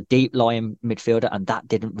him as a deep lying midfielder and that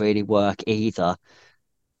didn't really work either.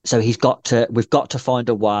 So we've got to find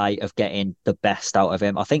a way of getting the best out of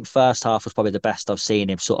him. I think first half was probably the best I've seen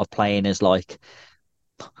him sort of playing as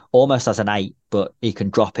almost as an 8, but he can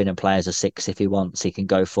drop in and play as a 6 if he wants. He can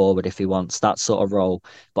go forward if he wants, that sort of role.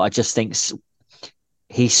 But I just think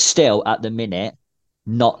he's still at the minute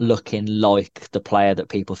not looking like the player that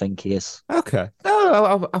people think he is. Okay.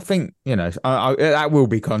 No, I think, that will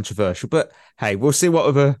be controversial, but hey, we'll see what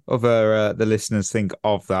other the listeners think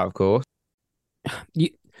of that, of course.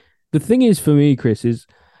 The thing is, for me, Chris,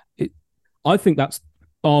 I think that's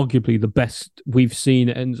arguably the best we've seen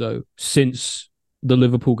Enzo since the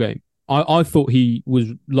Liverpool game. I thought he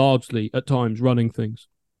was largely, at times, running things,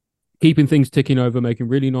 keeping things ticking over, making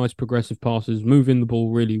really nice progressive passes, moving the ball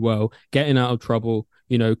really well, getting out of trouble,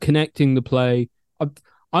 connecting the play.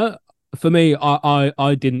 For me,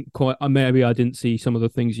 I didn't quite, maybe I didn't see some of the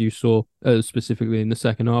things you saw specifically in the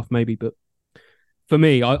second half, maybe, but for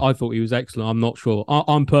me, I thought he was excellent. I'm not sure.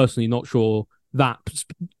 I'm personally not sure that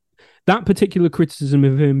particular criticism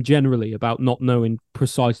of him generally about not knowing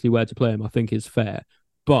precisely where to play him, I think is fair.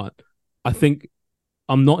 But I think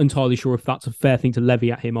I'm not entirely sure if that's a fair thing to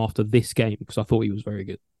levy at him after this game, because I thought he was very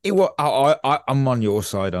good. I'm on your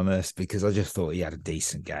side on this because I just thought he had a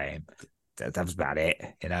decent game. That was about it,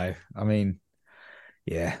 I mean,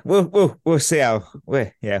 yeah, we'll see how.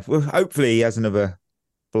 Hopefully he has another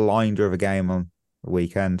blinder of a game on the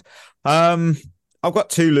weekend. I've got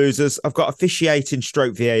two losers. I've got officiating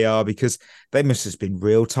stroke VAR because they must have been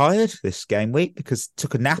real tired this game week because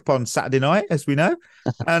took a nap on Saturday night, as we know.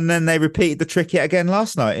 And then they repeated the trick yet again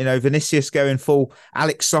last night. Vinicius going full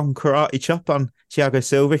Alex Song karate chop on Thiago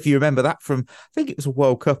Silva. If you remember that from, I think it was a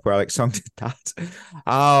World Cup where Alex Song did that.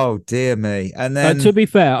 Oh, dear me. And then... to be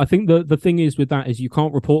fair, I think the thing is with that is you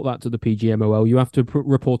can't report that to the PGMOL. You have to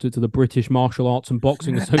report it to the British Martial Arts and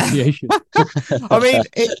Boxing Association. I mean,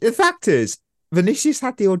 the fact is, Vinicius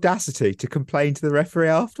had the audacity to complain to the referee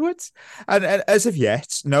afterwards. And as of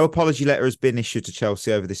yet, no apology letter has been issued to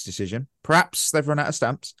Chelsea over this decision. Perhaps they've run out of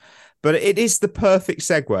stamps. But it is the perfect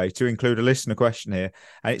segue to include a listener question here.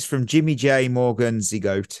 And it's from Jimmy J. Morgan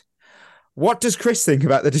Zigote. What does Chris think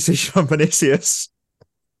about the decision on Vinicius?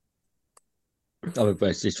 Oh,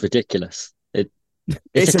 it's ridiculous.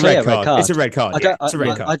 It's a clear red card. It's a red card.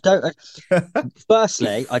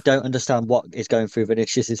 Firstly, I don't understand what is going through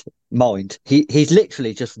Vinicius's mind. He's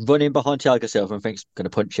literally just running behind Thiago Silva and thinks going to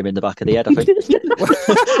punch him in the back of the head. I think.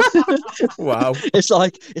 Wow. It's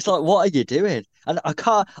like what are you doing? And I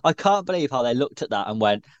can't believe how they looked at that and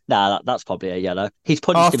went, nah, that's probably a yellow. He's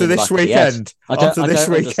punched after him in this the back weekend. Of the head. After this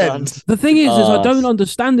weekend. The thing is I don't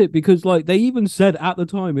understand it because they even said at the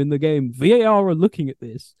time in the game, VAR are looking at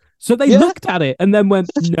this. So they looked at it and then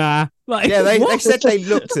went, nah. They said they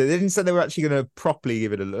looked at it. They didn't say they were actually going to properly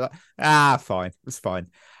give it a look. Fine. It's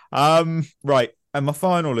fine. Right. And my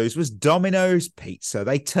final lose was Domino's Pizza.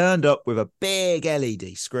 They turned up with a big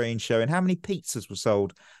LED screen showing how many pizzas were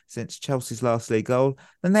sold since Chelsea's last league goal.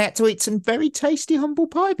 Then they had to eat some very tasty humble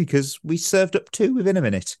pie because we served up 2 within a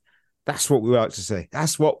minute. That's what we like to see.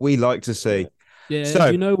 That's what we like to see. Yeah, so,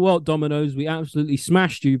 you know what, Domino's? We absolutely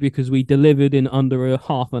smashed you because we delivered in under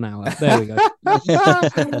half an hour. There we go.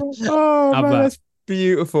 Oh, man, that's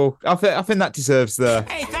beautiful. I think that deserves the...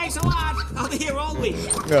 Hey, thanks a lot. I'll be here all week.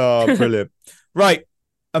 Oh, brilliant. Right,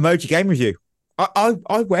 emoji game review. I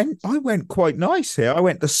went quite nice here. I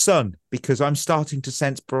went the sun because I'm starting to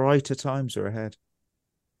sense brighter times are ahead.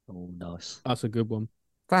 Oh, nice. That's a good one.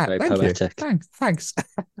 Very poetic. Thanks.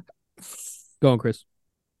 Go on, Chris.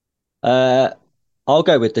 I'll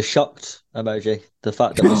go with the shocked emoji. The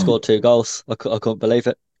fact that we scored 2 goals, I couldn't believe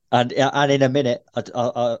it. And in a minute,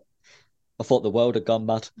 I thought the world had gone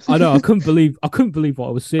mad. I know. I couldn't believe what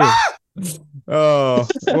I was seeing. Oh,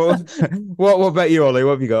 what about you, Ollie?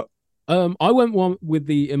 What have you got? I went one with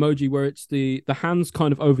the emoji where it's the hands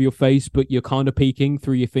kind of over your face, but you're kind of peeking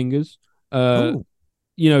through your fingers.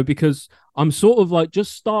 Because I'm sort of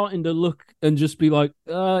just starting to look and just be like,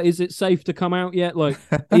 is it safe to come out yet?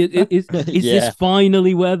 Is this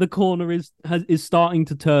finally where the corner is starting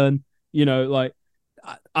to turn?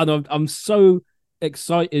 I'm so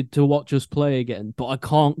excited to watch us play again, but I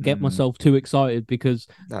can't get myself too excited because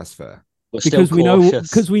that's fair. Because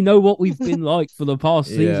we know what we've been like for the past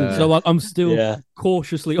season. So I'm still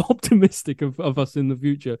cautiously optimistic of us in the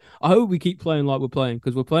future. I hope we keep playing like we're playing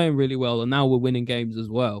because we're playing really well and now we're winning games as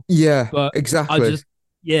well. Yeah, but exactly.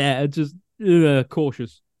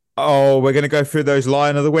 Cautious. Oh, we're going to go through those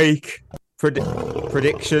Lion of the Week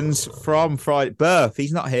predictions from Friday. Berth,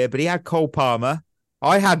 he's not here, but he had Cole Palmer.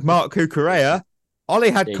 I had Mark Cucurella.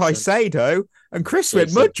 Ollie had Caicedo and Chris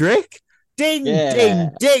went Mudryk. Ding, ding,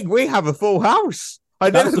 ding. We have a full house. I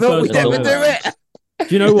never thought we'd ever do it.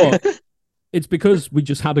 Do you know what? It's because we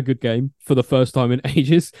just had a good game for the first time in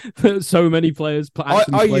ages. So many players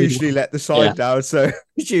I usually let the side down, so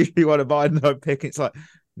it's usually what I buy and I pick. It's like,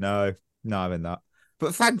 no, I'm in that.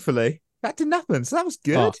 But thankfully, that didn't happen, so that was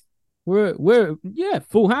good. We're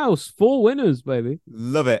full house, 4 winners, baby.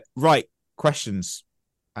 Love it. Right, questions.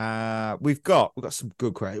 We've got some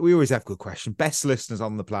good questions. We always have good questions. Best listeners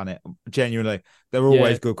on the planet. Genuinely, they're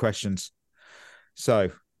always good questions.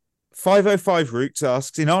 So, 505 Roots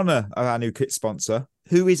asks, in honor of our new kit sponsor,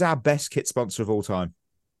 who is our best kit sponsor of all time?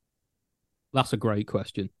 That's a great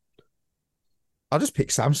question. I'll just pick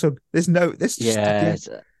Samsung.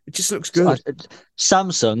 It just looks good.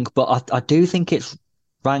 Samsung, but I do think it's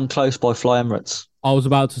ran close by Fly Emirates. I was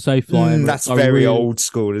about to say Fly Emirates. That's very old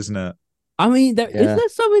school, isn't it? I mean, is there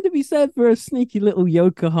something to be said for a sneaky little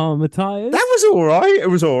Yokohama tyre? That was all right. It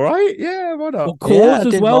was all right. Yeah, why not? Cause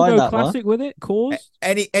as well. Go classic with it. Cause.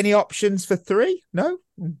 Any options for 3? No.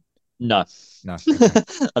 No. Okay.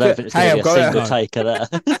 I don't think it's going to be a single taker there.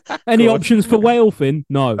 Any options for Whalefin?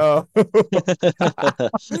 No. Oh.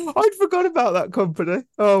 I'd forgot about that company.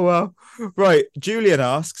 Oh, wow. Right. Julian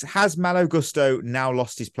asks, has Malo Gusto now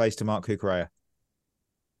lost his place to Mark Cucurella?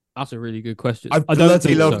 That's a really good question. I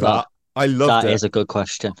bloody love that. I love that. Is a good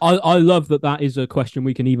question. I love that is a question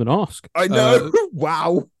we can even ask. I know.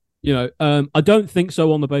 Wow. I don't think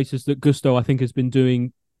so on the basis that Gusto, I think, has been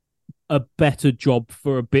doing a better job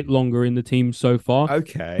for a bit longer in the team so far.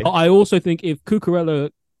 Okay. But I also think if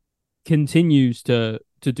Cucurella continues to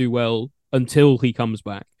do well until he comes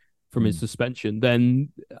back from his suspension, then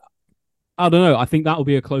I don't know. I think that will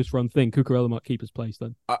be a close run thing. Cucurella might keep his place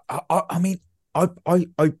then. I mean, I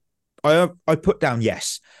put down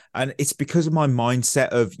yes, and it's because of my mindset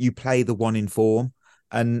of you play the one in form,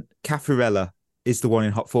 and Caffarella is the one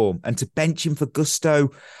in hot form, and to bench him for Gusto,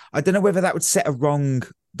 I don't know whether that would set the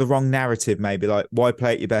wrong narrative. Maybe like, why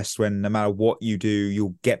play at your best when no matter what you do,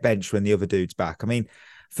 you'll get benched when the other dude's back. I mean,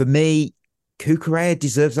 for me, Cucurella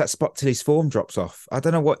deserves that spot till his form drops off. I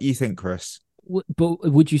don't know what you think, Chris.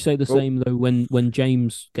 But would you say the same though when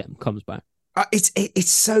James comes back? It's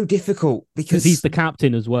so difficult because he's the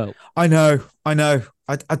captain as well. I know. I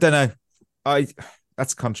don't know.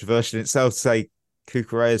 That's controversial in itself to say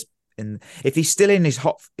Cucurella's in. If he's still in his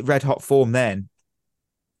red hot form, then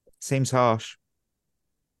seems harsh.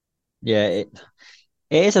 Yeah, it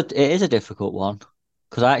is a difficult one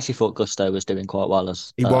because I actually thought Gusto was doing quite well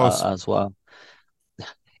as well.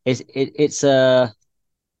 It's a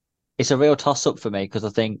real toss up for me because I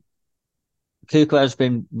think Cucurella's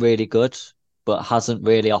been really good, but hasn't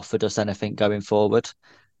really offered us anything going forward.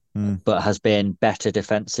 But has been better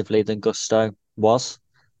defensively than Gusto was.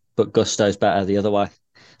 But Gusto's better the other way.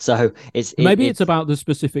 So it's about the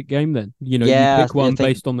specific game then. You pick one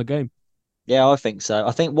based on the game. Yeah, I think so.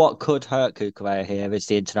 I think what could hurt Cucurella here is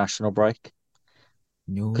the international break.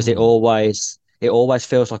 Because it always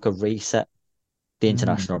feels like a reset, the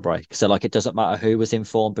international break. So like it doesn't matter who was in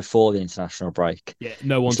form before the international break. Yeah,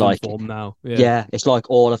 no one's in form now. Yeah, it's like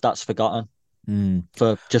all of that's forgotten.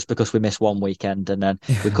 For just because we missed one weekend and then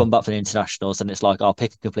we come back for the internationals and it's like I'll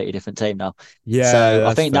pick a completely different team now. Yeah, so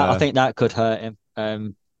I think that could hurt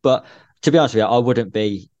him. But to be honest with you, I wouldn't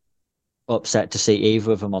be upset to see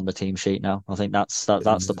either of them on the team sheet now. I think that's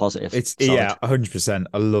the positive. It's 100%.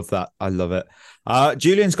 I love that. I love it.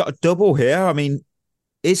 Julian's got a double here. I mean,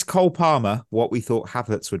 is Cole Palmer what we thought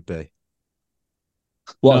Havertz would be?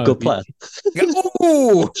 A good player.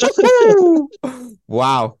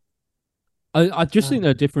 Wow. I just think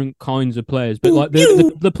they're different kinds of players, but like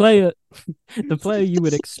the player you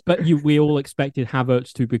would expect we all expected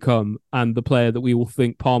Havertz to become, and the player that we all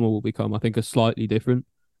think Palmer will become, I think are slightly different.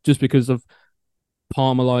 Just because of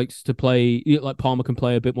Palmer likes to play, like Palmer can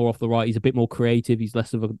play a bit more off the right. He's a bit more creative. He's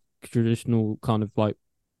less of a traditional kind of like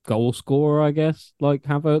goal scorer, I guess, like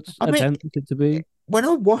Havertz attempted to be. When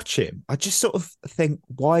I watch him, I just sort of think,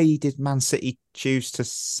 why did Man City choose to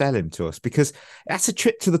sell him to us? Because that's a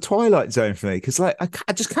trip to the twilight zone for me. Because like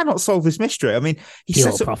I just cannot solve this mystery. I mean,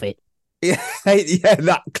 pure profit. Yeah,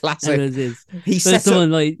 that classic. He set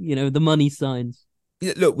someone like the money signs.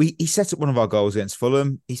 Look, he set up one of our goals against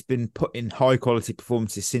Fulham. He's been put in high quality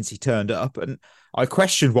performances since he turned up, and I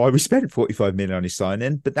questioned why we spent 45 million on his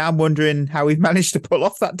signing. But now I'm wondering how we've managed to pull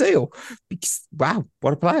off that deal. Because, wow,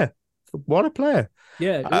 what a player! What a player!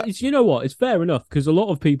 Yeah, it's fair enough because a lot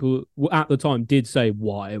of people at the time did say,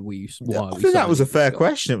 "Why are we?" I think that was a fair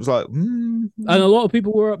question. It was like, and a lot of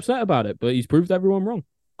people were upset about it, but he's proved everyone wrong.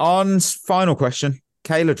 On final question,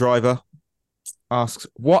 Kayla Driver asks,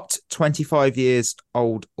 what 25 years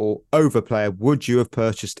old or over player would you have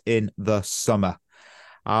purchased in the summer?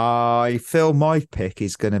 I feel my pick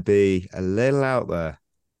is going to be a little out there.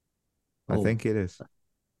 I think it is.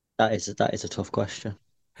 That is a tough question.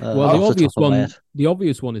 Well, the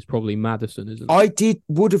obvious one is probably Maddison, isn't it? I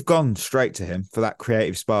would have gone straight to him for that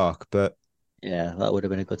creative spark, but yeah, that would have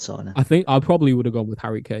been a good signing. I think I probably would have gone with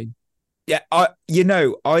Harry Kane. Yeah, I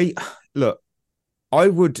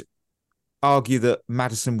would argue that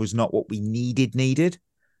Maddison was not what we needed,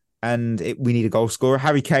 and we need a goal scorer.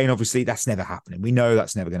 Harry Kane, obviously, that's never happening. We know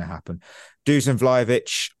that's never going to happen. Dusan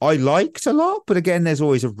Vlahovic, I liked a lot, but again, there's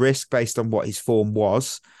always a risk based on what his form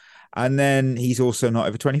was. And then he's also not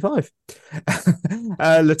over 25.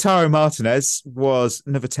 Lautaro Martinez was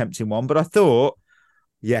another tempting one, but I thought,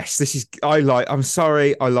 yes, I'm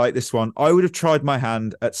sorry, I like this one. I would have tried my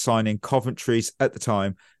hand at signing Coventry's, at the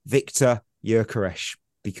time, Victor Gyökeres,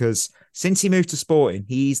 because since he moved to Sporting,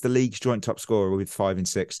 he's the league's joint top scorer with 5 and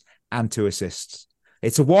 6 and 2 assists.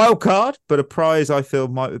 It's a wild card, but a prize I feel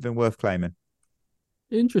might have been worth claiming.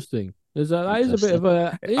 Interesting. That is a bit of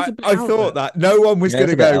a. I thought that no one was going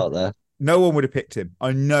to go out there. No one would have picked him.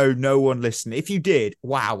 I know no one listened. If you did,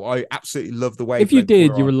 wow, I absolutely love the way. If you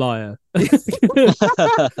did, you're a liar. Yeah.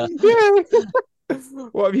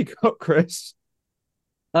 What have you got, Chris?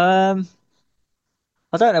 I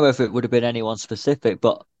don't know if it would have been anyone specific,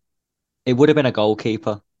 but it would have been a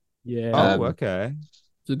goalkeeper. Yeah. Okay.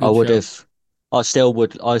 I would have. I still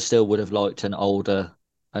would have liked an older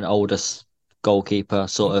goalkeeper,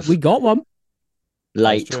 sort of. We got one.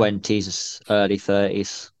 Late 20s, early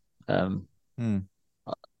 30s.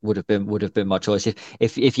 Would have been my choice.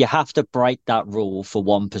 If you have to break that rule for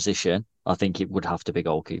one position, I think it would have to be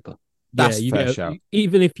goalkeeper. That's fair shout.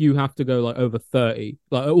 Even if you have to go like over 30,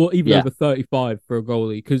 or even over 35 for a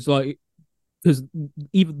goalie, because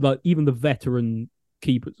even the veteran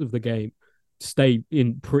keepers of the game stay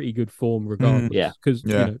in pretty good form regardless. Because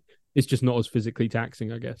it's just not as physically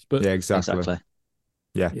taxing, I guess. But yeah, exactly.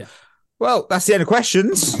 Yeah. Well, that's the end of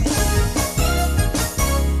questions.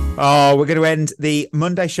 Oh, we're going to end the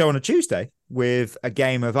Monday show on a Tuesday with a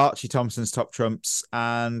game of Archie Thompson's Top Trumps,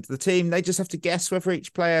 and the team, they just have to guess whether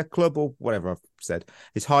each player, club, or whatever I've said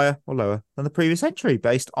is higher or lower than the previous entry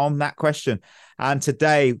based on that question. And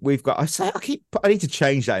today we've got, I need to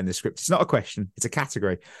change that in the script. It's not a question, it's a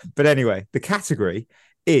category. But anyway, the category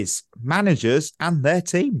is managers and their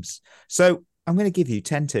teams. So I'm going to give you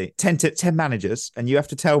 10 managers, and you have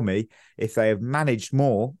to tell me if they have managed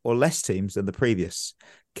more or less teams than the previous.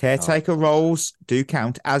 Caretaker roles do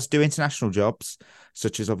count, as do international jobs,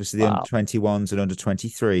 such as obviously the under-21s and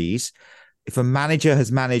under-23s. If a manager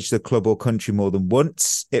has managed the club or country more than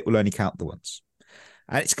once, it will only count the once.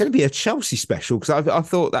 And it's going to be a Chelsea special, because I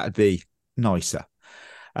thought that would be nicer.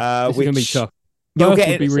 It's going to be tough. You'll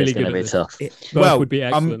would be really good at this. Tough. Would be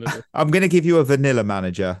excellent. I'm going to give you a vanilla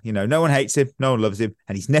manager. You know, no one hates him, no one loves him,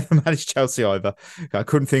 and he's never managed Chelsea either. I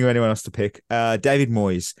couldn't think of anyone else to pick. David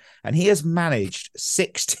Moyes, and he has managed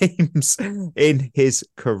 6 teams in his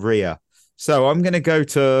career. So I'm going to go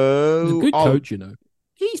to... He's a good coach, you know.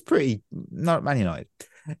 He's pretty... Not Man United.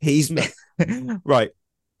 He's... Right.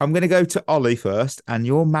 I'm going to go to Ollie first, and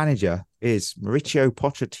your manager is Mauricio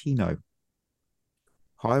Pochettino.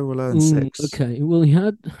 Higher or lower than 6? Okay, well, he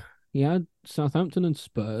had Southampton and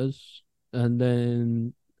Spurs, and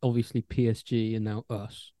then obviously PSG, and now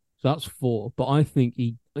us. So that's 4. But I think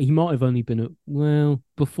he might have only been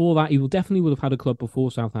before that. He definitely would have had a club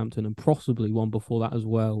before Southampton, and possibly one before that as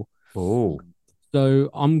well. Oh,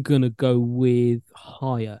 so I'm gonna go with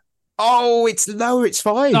higher. Oh, it's lower. It's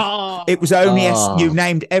 5. It was only you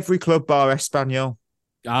named every club bar Espanyol.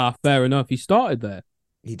 Fair enough. He started there.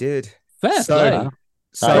 He did. Fair play.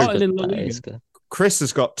 So Chris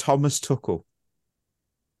has got Thomas Tuchel.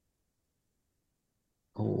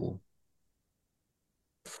 Oh,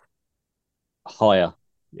 higher.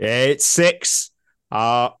 Yeah, it's 6.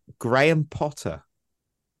 Graham Potter.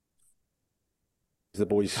 The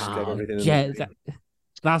boys gave everything.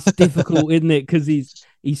 That's difficult, isn't it? Because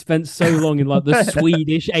he spent so long in like the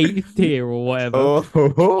Swedish 8th tier or whatever.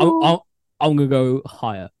 I'm gonna go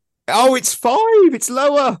higher. Oh, it's 5. It's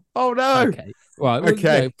lower. Oh no. Okay. Right.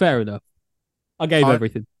 Okay. Fair enough. I gave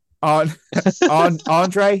everything.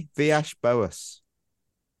 Andre Villas-Boas.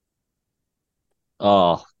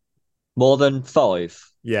 Oh, more than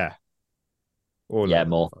 5. Yeah.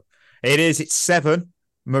 More. It is. It's 7.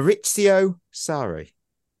 Maurizio Sarri.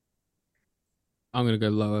 I'm going to go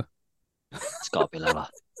lower. It's got to be lower.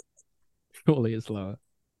 Surely it's lower.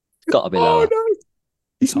 It's got to be lower. Oh, no.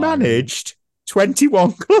 He's managed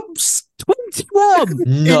 21 clubs. 21?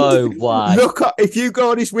 No way. If you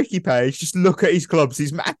go on his wiki page, just look at his clubs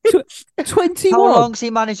he's managed. 21? How long has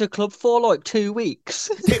he managed a club for? Like 2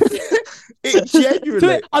 weeks? It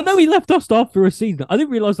genuinely... I know he left us after a season. I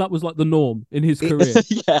didn't realise that was like the norm in his career.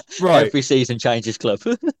 Right. Every season changes club.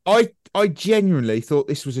 I genuinely thought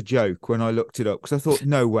this was a joke when I looked it up, because I thought,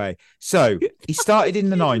 no way. So he started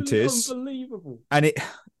in the 90s. Unbelievable. And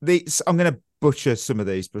I'm going to butcher some of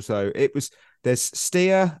these, but there's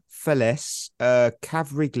Stia, Feles,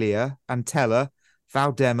 Cavriglia, Antella,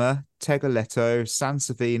 Valdemar, Tegoletto, San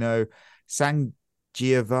Savino, San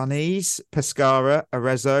Giovanni's, Pescara,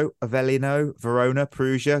 Arezzo, Avellino, Verona,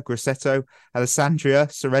 Perugia, Grosseto,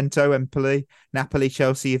 Alessandria, Sorrento, Empoli, Napoli,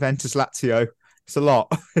 Chelsea, Juventus, Lazio. It's a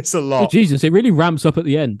lot. It's a lot. Oh, Jesus, it really ramps up at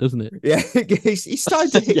the end, doesn't it? Yeah, he's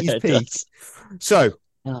starting to hit his peak. So,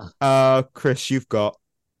 Chris, you've got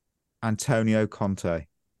Antonio Conte.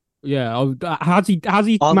 Yeah, has he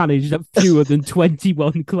managed fewer than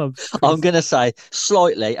 21 clubs? Chris? I'm gonna say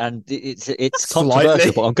slightly, and it's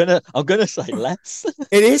controversial, but I'm gonna say less.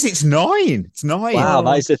 It is. It's 9. It's 9. Wow,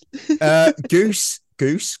 amazing. Gus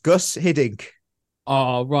Hiddink.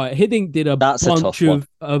 Oh right, Hiddink did a bunch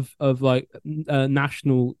of like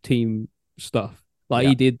national team stuff. Like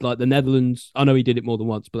he did like the Netherlands. I know he did it more than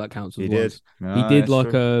once, but that counts as once. He did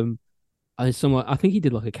like I think he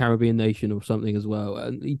did like a Caribbean nation or something as well.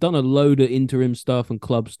 And he'd done a load of interim stuff and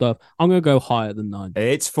club stuff. I'm going to go higher than 9.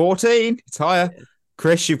 It's 14. It's higher.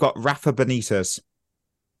 Chris, you've got Rafa Benitez.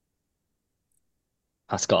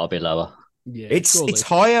 That's got to be lower. Yeah, it's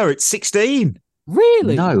higher. It's 16.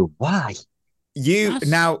 Really? No way.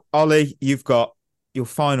 Now, Ollie, you've got your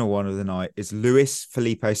final one of the night is Luis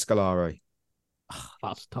Felipe Scolari.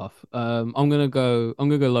 That's tough. I'm gonna go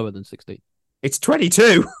lower than 60. It's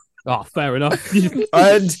 22. Oh, fair enough.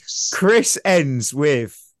 And Chris ends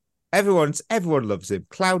with everyone loves him.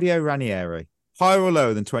 Claudio Ranieri. Higher or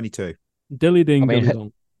lower than 22? Dilly ding, dilly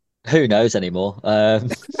dong. Who knows anymore?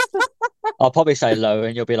 I'll probably say lower,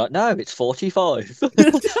 and you'll be like, no, it's 45.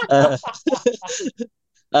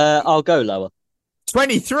 I'll go lower.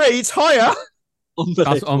 23. It's higher.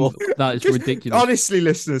 That is ridiculous. Honestly,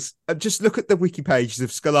 listeners, just look at the wiki pages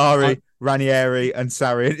of Scolari, Ranieri, and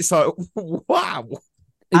Sarri, and it's like, wow.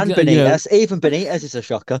 And Benitez, even Benitez is a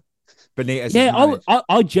shocker. Benitez,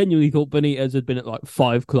 I genuinely thought Benitez had been at like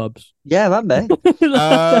 5 clubs. Yeah, and me.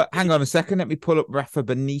 Hang on a second, let me pull up Rafa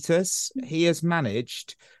Benitez. He has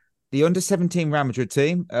managed the under-17 Real Madrid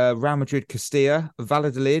team, Real Madrid Castilla,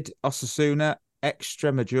 Valladolid, Osasuna,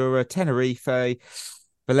 Extremadura, Tenerife,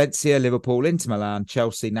 Valencia, Liverpool, Inter Milan,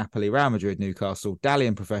 Chelsea, Napoli, Real Madrid, Newcastle,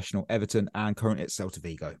 Dalian Professional, Everton, and currently at Celta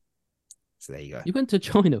Vigo. So there you go. You went to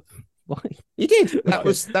China. Why? You did. That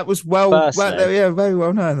was well, very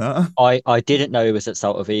well known. That I didn't know he was at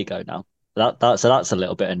Celta Vigo. Now that's a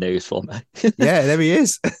little bit of news for me. Yeah, there he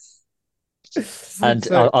is. And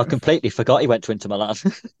I completely forgot he went to Inter Milan.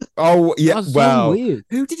 Oh yeah, that's well, so weird.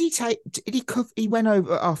 Who did he take? He went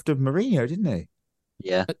over after Mourinho, didn't he?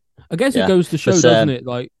 Yeah. I guess it goes to show, doesn't it?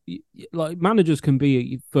 Like managers can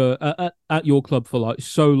be at your club for like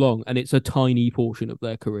so long, and it's a tiny portion of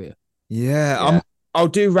their career. Yeah. I'll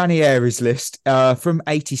do Ranieri's list. From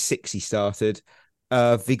 86 he started.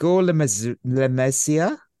 Vigor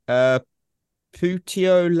Lemezia,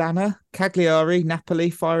 Puteolana, Cagliari, Napoli,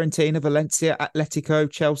 Fiorentina, Valencia, Atletico,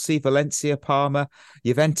 Chelsea, Valencia, Parma,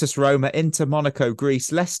 Juventus, Roma, Inter, Monaco,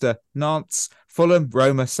 Greece, Leicester, Nantes, Fulham,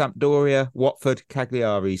 Roma, Sampdoria, Watford,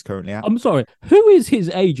 Cagliari. He's currently at. I'm sorry, who is his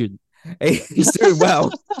agent? He's doing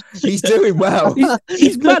well. He's doing well.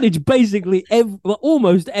 He's managed basically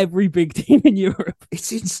almost every big team in Europe. It's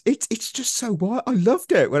just so wild. I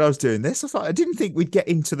loved it when I was doing this. I was like, I didn't think we'd get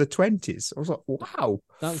into the 20s. I was like, wow,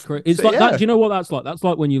 that's great. It's like that. Do you know what that's like? That's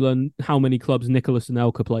like when you learn how many clubs Nicolas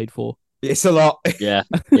Anelka played for. It's a lot. Yeah.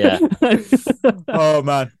 Oh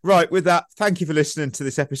man. Right. With that, thank you for listening to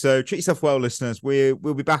this episode. Treat yourself well, listeners. We'll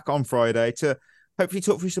be back on Friday to hopefully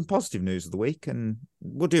talk through some positive news of the week, and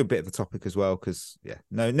we'll do a bit of a topic as well because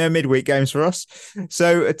no midweek games for us.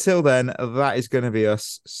 So until then, that is going to be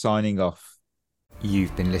us signing off.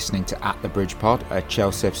 You've been listening to At the Bridge Pod, a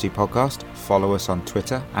Chelsea FC podcast. Follow us on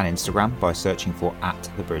Twitter and Instagram by searching for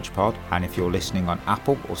At the Bridge Pod. And if you're listening on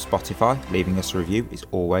Apple or Spotify, leaving us a review is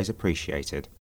always appreciated.